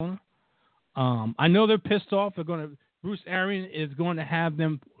Arizona. I know they're pissed off. Bruce Arians is going to have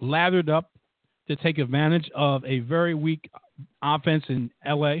them lathered up to take advantage of a very weak offense in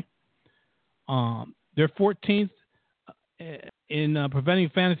LA. They're 14th in preventing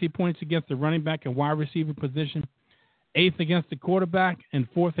fantasy points against the running back and wide receiver position, 8th against the quarterback, and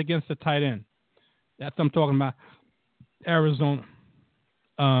 4th against the tight end. That's what I'm talking about. Arizona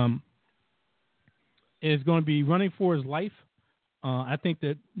is going to be running for his life. I think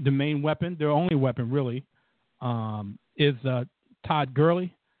that the main weapon, their only weapon really, is Todd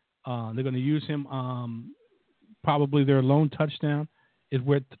Gurley. They're going to use him. Probably their lone touchdown is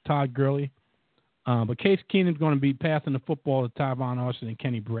with Todd Gurley. But Case Keenum's going to be passing the football to Tyvon Austin and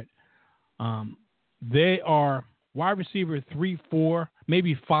Kenny Britt. They are wide receiver 3, 4,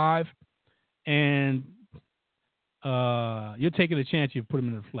 maybe 5, and you're taking a chance you put them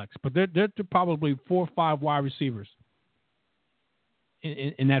in the flex. But they're probably 4 or 5 wide receivers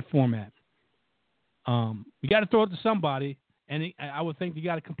in that format. You got to throw it to somebody, and I would think you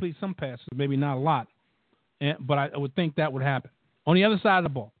got to complete some passes, maybe not a lot. But I would think that would happen. On the other side of the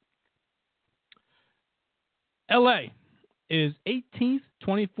ball, L.A. is 18th,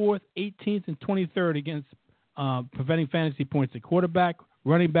 24th, 18th, and 23rd against preventing fantasy points at quarterback,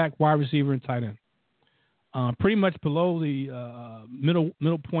 running back, wide receiver, and tight end. Pretty much below the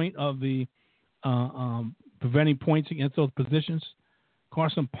middle point of the preventing points against those positions.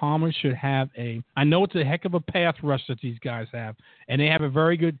 Carson Palmer should have I know it's a heck of a pass rush that these guys have, and they have a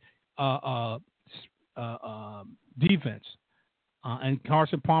very good defense. And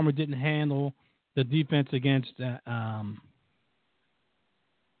Carson Palmer didn't handle the defense against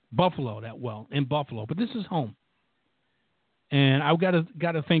Buffalo that well in Buffalo, but this is home, and I've got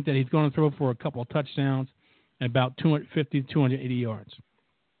to think that he's going to throw for a couple of touchdowns and about 250, 280 yards.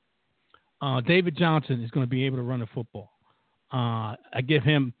 David Johnson is going to be able to run the football. I give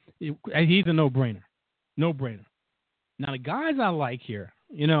him. He's a no-brainer. No-brainer. Now the guys I like here,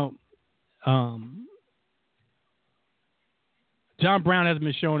 John Brown hasn't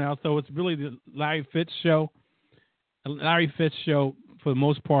been shown out, so it's really the Larry Fitz show. Larry Fitz show for the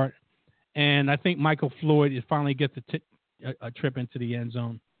most part, and I think Michael Floyd is finally gets a trip into the end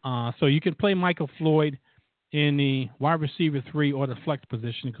zone. So you can play Michael Floyd in the wide receiver 3 or the flex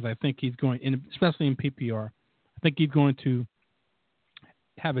position because I think he's going, especially in PPR, I think he's going to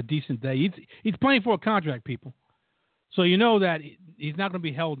have a decent day. He's playing for a contract, people, so you know that he's not going to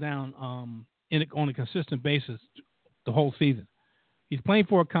be held down on a consistent basis the whole season. He's playing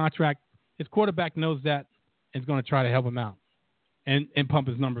for a contract. His quarterback knows that and is going to try to help him out and pump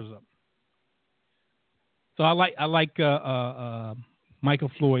his numbers up. So I like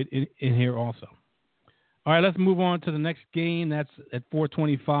Michael Floyd in here also. All right, let's move on to the next game. That's at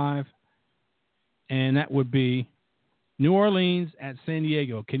 4:25, and that would be New Orleans at San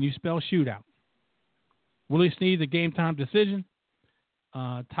Diego. Can you spell shootout? Willie Snead, a game-time decision.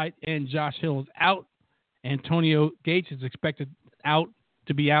 Tight end Josh Hill is out. Antonio Gates is expected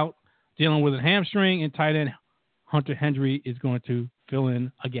to be out, dealing with a hamstring, and tight end Hunter Henry is going to fill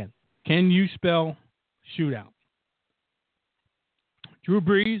in again. Can you spell shootout? Drew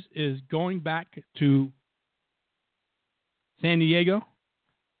Brees is going back to San Diego,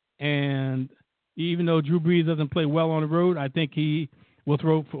 and even though Drew Brees doesn't play well on the road, I think he will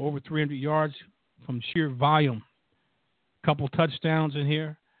throw for over 300 yards from sheer volume. A couple touchdowns in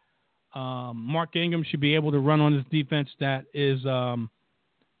here. Mark Ingram should be able to run on this defense that is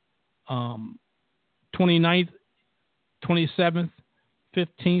 29th, 27th,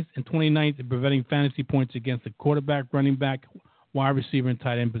 15th, and 29th in preventing fantasy points against the quarterback, running back, wide receiver, and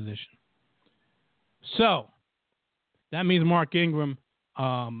tight end position. So that means Mark Ingram,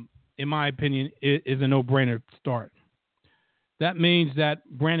 in my opinion, is a no-brainer start. That means that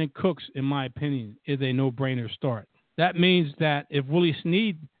Brandon Cooks, in my opinion, is a no-brainer start. That means that if Willie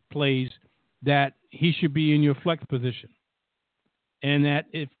Snead plays, that he should be in your flex position. And that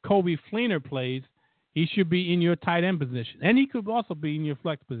if Kobe Fleener plays, he should be in your tight end position. And he could also be in your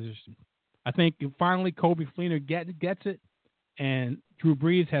flex position. I think finally Kobe Fleener gets it, and Drew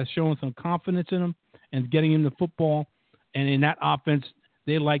Brees has shown some confidence in him and getting him the football. And in that offense,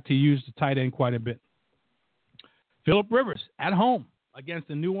 they like to use the tight end quite a bit. Phillip Rivers at home against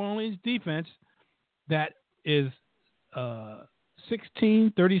the New Orleans defense that is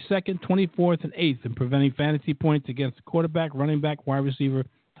 16th, 32nd, 24th, and 8th in preventing fantasy points against the quarterback, running back, wide receiver,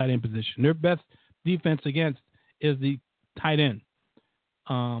 tight end position. Their best defense against is the tight end.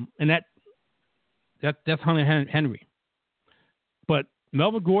 And that's Hunter Henry. But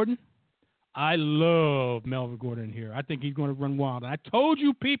Melvin Gordon, I love Melvin Gordon here. I think he's going to run wild. I told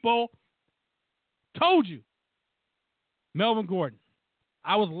you, people. Told you. Melvin Gordon.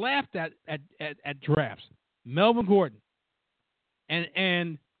 I was laughed at drafts. Melvin Gordon.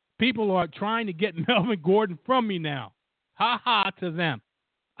 And people are trying to get Melvin Gordon from me now. Ha ha to them.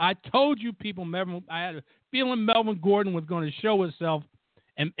 I told you, people, I had a feeling Melvin Gordon was going to show himself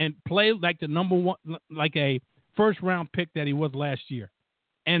and play like the number one, like a first-round pick that he was last year.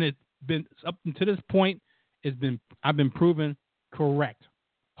 And it's been, up to this point, I've been proven correct.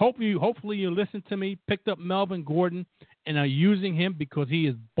 Hopefully you listen to me, picked up Melvin Gordon, and are using him because he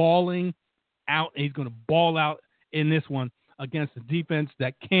is balling out, and he's going to ball out in this one against a defense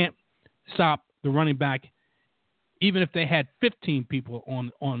that can't stop the running back, even if they had 15 people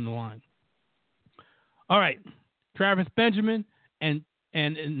on the line. All right, Travis Benjamin and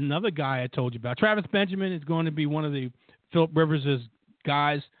another guy I told you about. Travis Benjamin is going to be one of the Philip Rivers'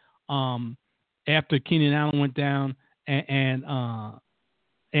 guys after Keenan Allen went down and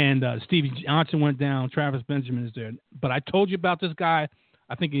Stevie Johnson went down. Travis Benjamin is there. But I told you about this guy,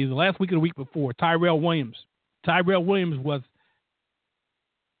 I think he was last week or the week before, Tyrell Williams. Tyrell Williams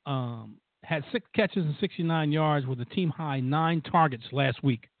had 6 catches and 69 yards with a team-high 9 targets last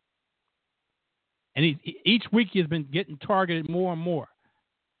week. And each week he's been getting targeted more and more.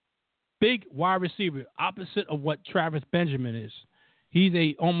 Big wide receiver, opposite of what Travis Benjamin is.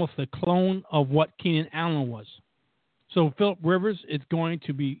 He's almost a clone of what Keenan Allen was. So Philip Rivers is going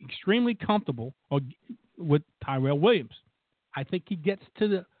to be extremely comfortable with Tyrell Williams. I think he gets to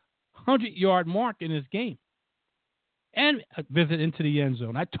the 100-yard mark in this game and visit into the end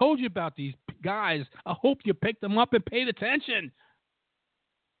zone. I told you about these guys. I hope you picked them up and paid attention.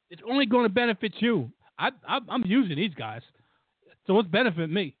 It's only going to benefit you. I'm using these guys, so it's benefit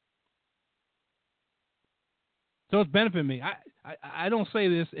me. I don't say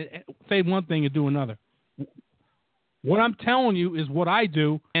this, say one thing and do another. What I'm telling you is what I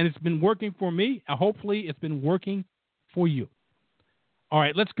do, and it's been working for me. Hopefully, it's been working for you. All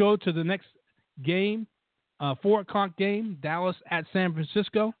right, let's go to the next game, 4 o'clock game, Dallas at San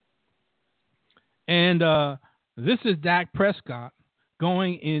Francisco. And this is Dak Prescott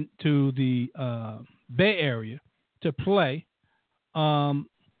going into the Bay Area to play the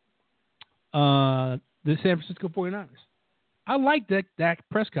San Francisco 49ers. I like Dak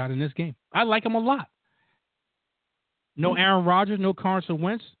Prescott in this game. I like him a lot. No Aaron Rodgers, no Carson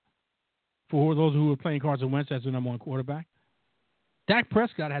Wentz. For those who are playing Carson Wentz as the number 1 quarterback. Dak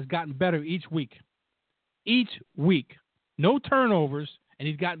Prescott has gotten better each week. Each week. No turnovers, and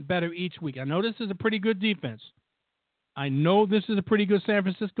he's gotten better each week. I know this is a pretty good defense. I know this is a pretty good San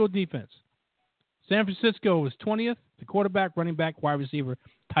Francisco defense. San Francisco is 20th, the quarterback, running back, wide receiver,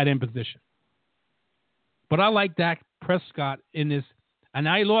 tight end position. But I like Dak Prescott in this. And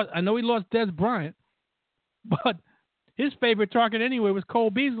I know he lost Dez Bryant, but his favorite target anyway was Cole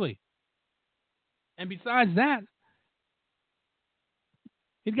Beasley. And besides that,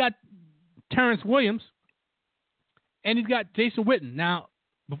 he's got Terrence Williams, and he's got Jason Witten. Now,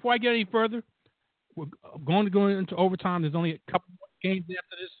 before I get any further, we're going to go into overtime. There's only a couple more games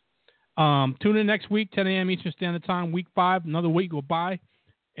after this. Tune in next week, 10 a.m. Eastern Standard Time, week 5. Another week go by,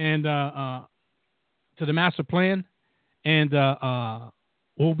 and to the master plan, and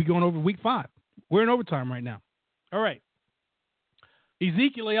we'll be going over week 5. We're in overtime right now. All right.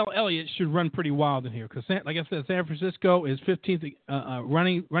 Ezekiel Elliott should run pretty wild in here because, like I said, San Francisco is 15th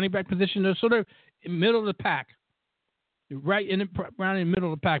running back position. They're sort of in the middle of the pack, right in the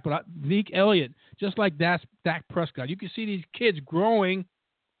middle of the pack. But Zeke Elliott, just like Dak Prescott, you can see these kids growing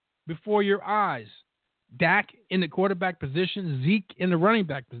before your eyes. Dak in the quarterback position, Zeke in the running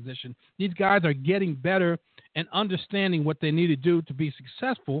back position. These guys are getting better and understanding what they need to do to be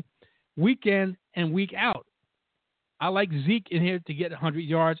successful week in and week out. I like Zeke in here to get 100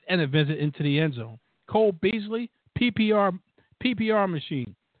 yards and a visit into the end zone. Cole Beasley, PPR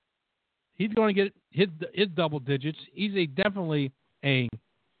machine. He's going to get his double digits. He's definitely a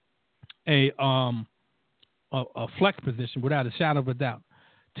flex position without a shadow of a doubt.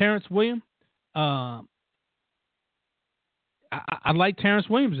 Terrence Williams, I like Terrence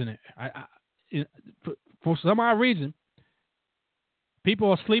Williams in it. For some odd reason,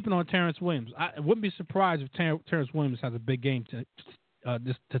 people are sleeping on Terrence Williams. I wouldn't be surprised if Terrence Williams has a big game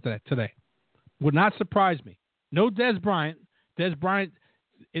today. Would not surprise me. No Dez Bryant. Des Bryant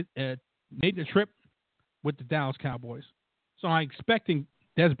made the trip with the Dallas Cowboys. So I'm expecting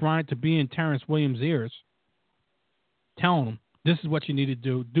Des Bryant to be in Terrence Williams' ears, telling him, this is what you need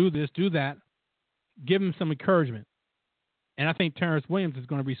to do this, do that, give him some encouragement. And I think Terrence Williams is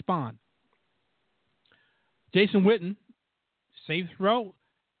going to respond. Jason Witten, safe throw.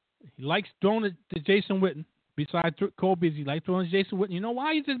 He likes throwing it to Jason Witten. Besides Cole Beasley, he likes throwing to Jason Witten. You know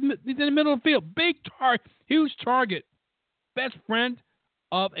why? He's in the middle of the field. Big target, huge target. Best friend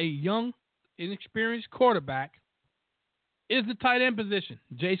of a young, inexperienced quarterback is the tight end position.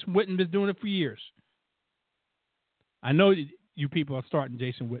 Jason Witten has been doing it for years. I know you people are starting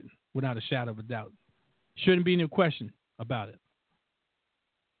Jason Witten without a shadow of a doubt. Shouldn't be no question about it.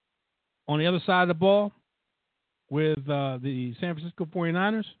 On the other side of the ball, with the San Francisco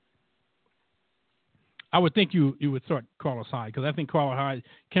 49ers, I would think you would start Carlos Hyde, because I think Carlos Hyde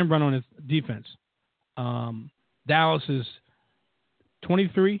can run on his defense. Dallas is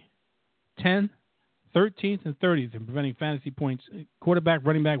 23, 10, 13th, and 30th in preventing fantasy points. Quarterback,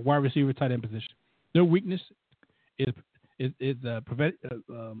 running back, wide receiver, tight end position. Their weakness is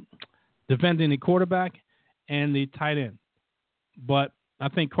defending the quarterback and the tight end. But I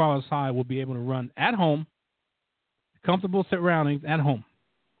think Carlos Hyde will be able to run at home, comfortable surroundings at home.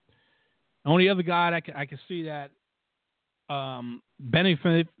 The only other guy I can see that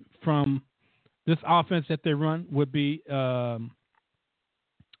benefited from this offense that they run would be the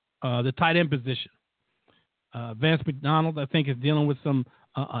tight end position. Vance McDonald, I think, is dealing with some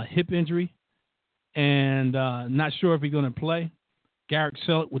a hip injury, and not sure if he's going to play. Garrett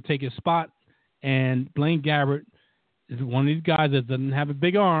Selleck would take his spot, and Blaine Gabbert is one of these guys that doesn't have a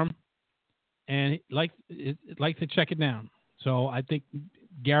big arm and likes to check it down. So I think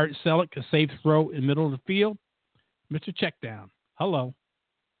Garrett Selleck, a safe throw in the middle of the field. Mr. Checkdown. Hello.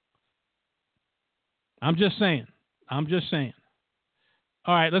 I'm just saying.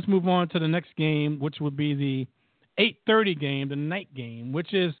 All right, let's move on to the next game, which would be the 8:30 game, the night game,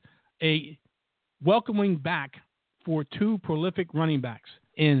 which is a welcoming back for two prolific running backs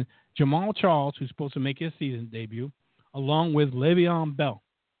in Jamal Charles, who's supposed to make his season debut, along with Le'Veon Bell.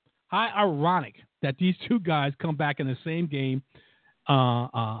 How ironic that these two guys come back in the same game,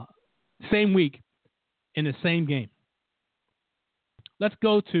 same week, in the same game. Let's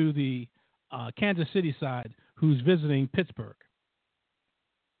go to the Kansas City side, who's visiting Pittsburgh.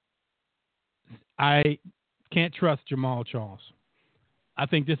 I can't trust Jamal Charles. I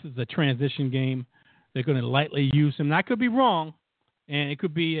think this is a transition game. They're going to lightly use him. And I could be wrong, and it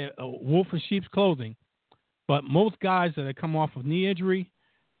could be a wolf in sheep's clothing. But most guys that have come off of knee injury,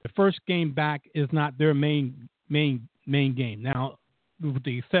 the first game back is not their main game. Now, with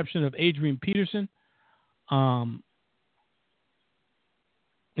the exception of Adrian Peterson, and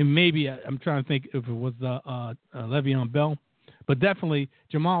maybe I'm trying to think if it was Le'Veon Bell, but definitely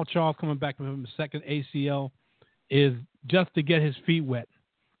Jamal Charles coming back from his second ACL is just to get his feet wet.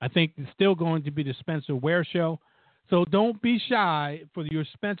 I think it's still going to be the Spencer Ware show. So don't be shy for your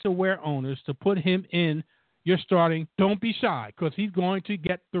Spencer Ware owners to put him in your starting. Don't be shy, because he's going to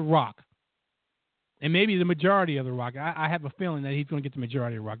get the rock. And maybe the majority of the rock. I have a feeling that he's going to get the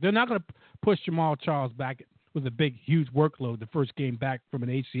majority of the rock. They're not going to push Jamal Charles back with a big, huge workload the first game back from an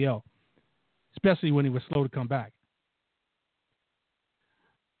ACL, especially when he was slow to come back.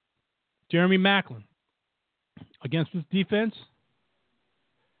 Jeremy Maclin against this defense,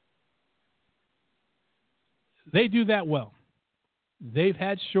 they do that well. They've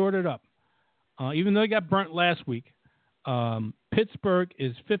had shorted up. Even though they got burnt last week, Pittsburgh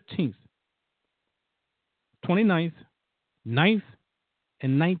is 15th, 29th, 9th,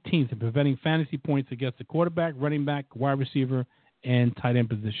 and 19th in preventing fantasy points against the quarterback, running back, wide receiver, and tight end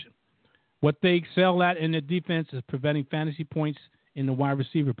position. What they excel at in the defense is preventing fantasy points in the wide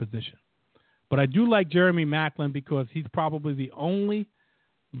receiver position. But I do like Jeremy Maclin because he's probably the only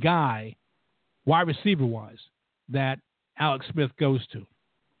guy, wide receiver-wise, that Alex Smith goes to,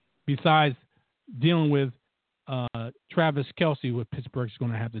 besides dealing with Travis Kelce, what Pittsburgh's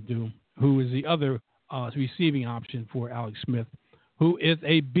going to have to do, who is the other receiving option for Alex Smith, who is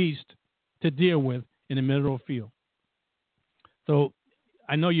a beast to deal with in the middle of the field. So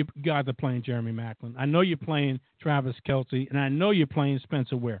I know you guys are playing Jeremy Maclin. I know you're playing Travis Kelce, and I know you're playing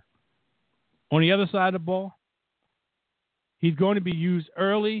Spencer Ware. On the other side of the ball, he's going to be used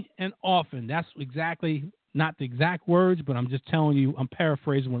early and often. That's exactly, not the exact words, but I'm just telling you, I'm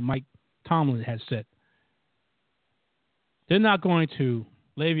paraphrasing what Mike Tomlin has said. They're not going to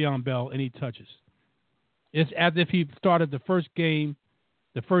Le'Veon Bell any touches. It's as if he started the first game,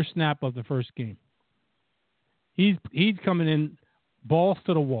 the first snap of the first game. He's coming in balls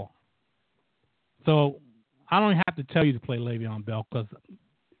to the wall. So I don't have to tell you to play Le'Veon Bell because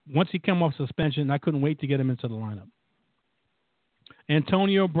once he came off suspension, I couldn't wait to get him into the lineup.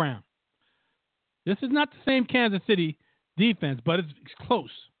 Antonio Brown. This is not the same Kansas City defense, but it's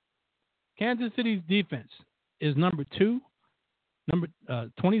close. Kansas City's defense is number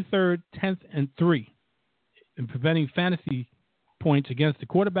 23rd, 10th, and 3 in preventing fantasy points against the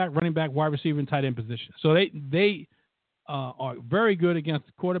quarterback, running back, wide receiver, and tight end position. So they are very good against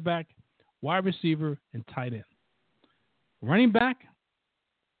the quarterback, wide receiver, and tight end. Running back,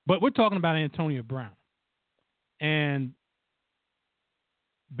 but we're talking about Antonio Brown. And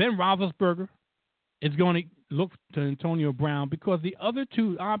Ben Roethlisberger is going to look to Antonio Brown because the other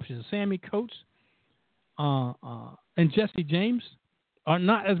two options, Sammy Coates and Jesse James, are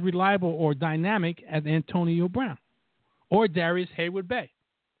not as reliable or dynamic as Antonio Brown or Darius Hayward-Bay.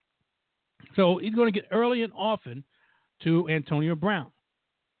 So he's going to get early and often to Antonio Brown.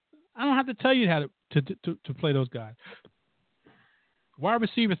 I don't have to tell you how to play those guys. Wide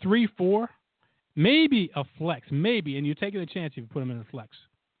receiver 3, 4, maybe a flex, maybe, and you're taking a chance if you put him in a flex,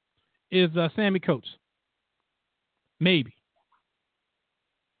 is Sammy Coates. Maybe.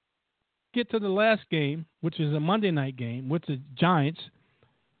 Get to the last game, which is a Monday night game, with the Giants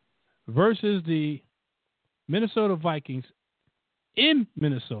versus the Minnesota Vikings in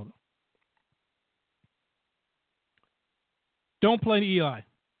Minnesota. Don't play Eli.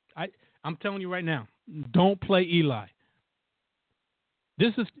 I'm telling you right now, don't play Eli.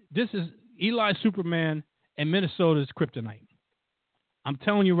 This is Eli Superman and Minnesota's kryptonite. I'm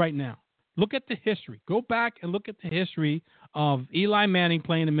telling you right now. Look at the history. Go back and look at the history of Eli Manning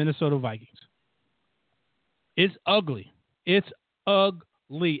playing the Minnesota Vikings. It's ugly. It's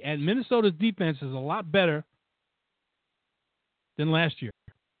ugly. And Minnesota's defense is a lot better than last year.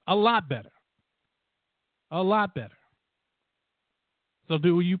 A lot better. A lot better. So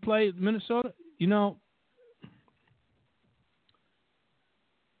do you play Minnesota? You know,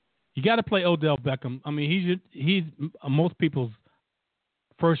 you got to play Odell Beckham. I mean, he's most people's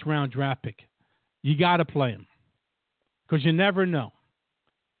first-round draft pick. You got to play him because you never know.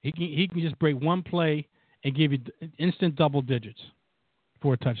 He can just break one play and give you instant double digits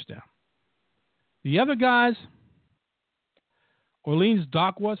for a touchdown. The other guys, Orleans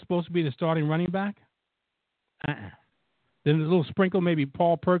Dock was supposed to be the starting running back. Then a little sprinkle, maybe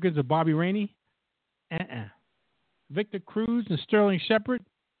Paul Perkins or Bobby Rainey. Victor Cruz and Sterling Shepard.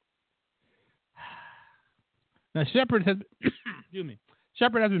 Now Shepard has, excuse me.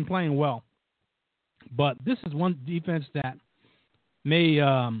 Shepard has been playing well, but this is one defense that may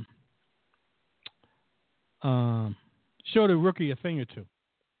show the rookie a thing or two.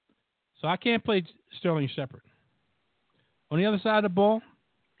 So I can't play Sterling Shepard. On the other side of the ball,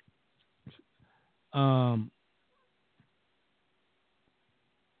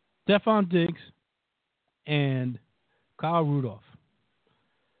 Stephon Diggs and Kyle Rudolph.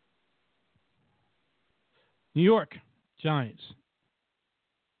 New York Giants.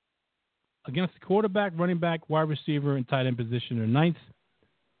 Against the quarterback, running back, wide receiver, and tight end position are 9th,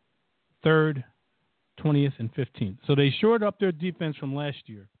 3rd, 20th, and 15th. So they shored up their defense from last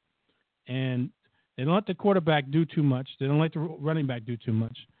year. And they don't let the quarterback do too much. They don't let the running back do too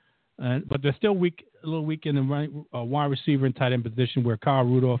much. But they're still weak, a little weak in the wide receiver and tight end position where Kyle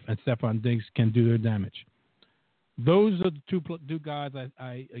Rudolph and Stephon Diggs can do their damage. Those are the two guys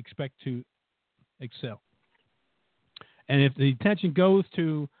I expect to excel. And if the attention goes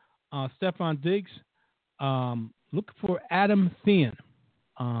to Stephon Diggs, look for Adam Thielen.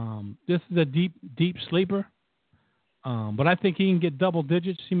 This is a deep sleeper, but I think he can get double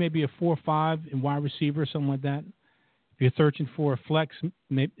digits. He may be a 4 or 5 in wide receiver or something like that. If you're searching for a flex,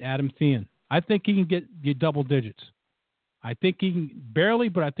 maybe Adam Thielen. I think he can get double digits. I think he can barely,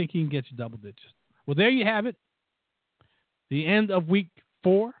 but I think he can get you double digits. Well, there you have it. The end of week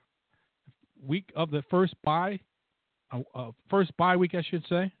 4, week of the first bye week, I should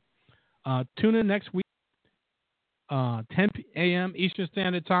say. Tune in next week, 10 a.m. Eastern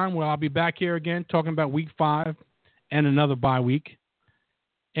Standard Time, where I'll be back here again talking about week 5 and another bye week.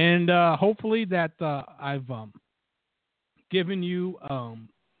 And hopefully that I've given you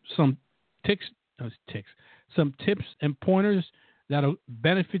some some tips and pointers that'll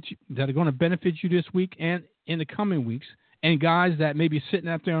benefit you, that are going to benefit you this week and in the coming weeks, and guys that may be sitting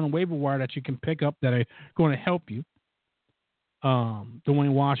out there on the waiver wire that you can pick up that are going to help you.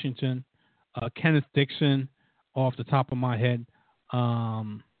 Dwayne Washington, Kenneth Dixon, off the top of my head,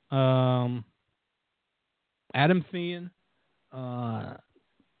 Adam Thielen, off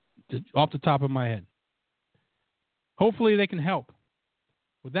the top of my head. Hopefully they can help.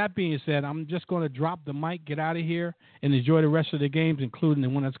 With that being said, I'm just going to drop the mic, get out of here, and enjoy the rest of the games, including the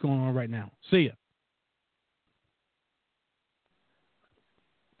one that's going on right now. See ya.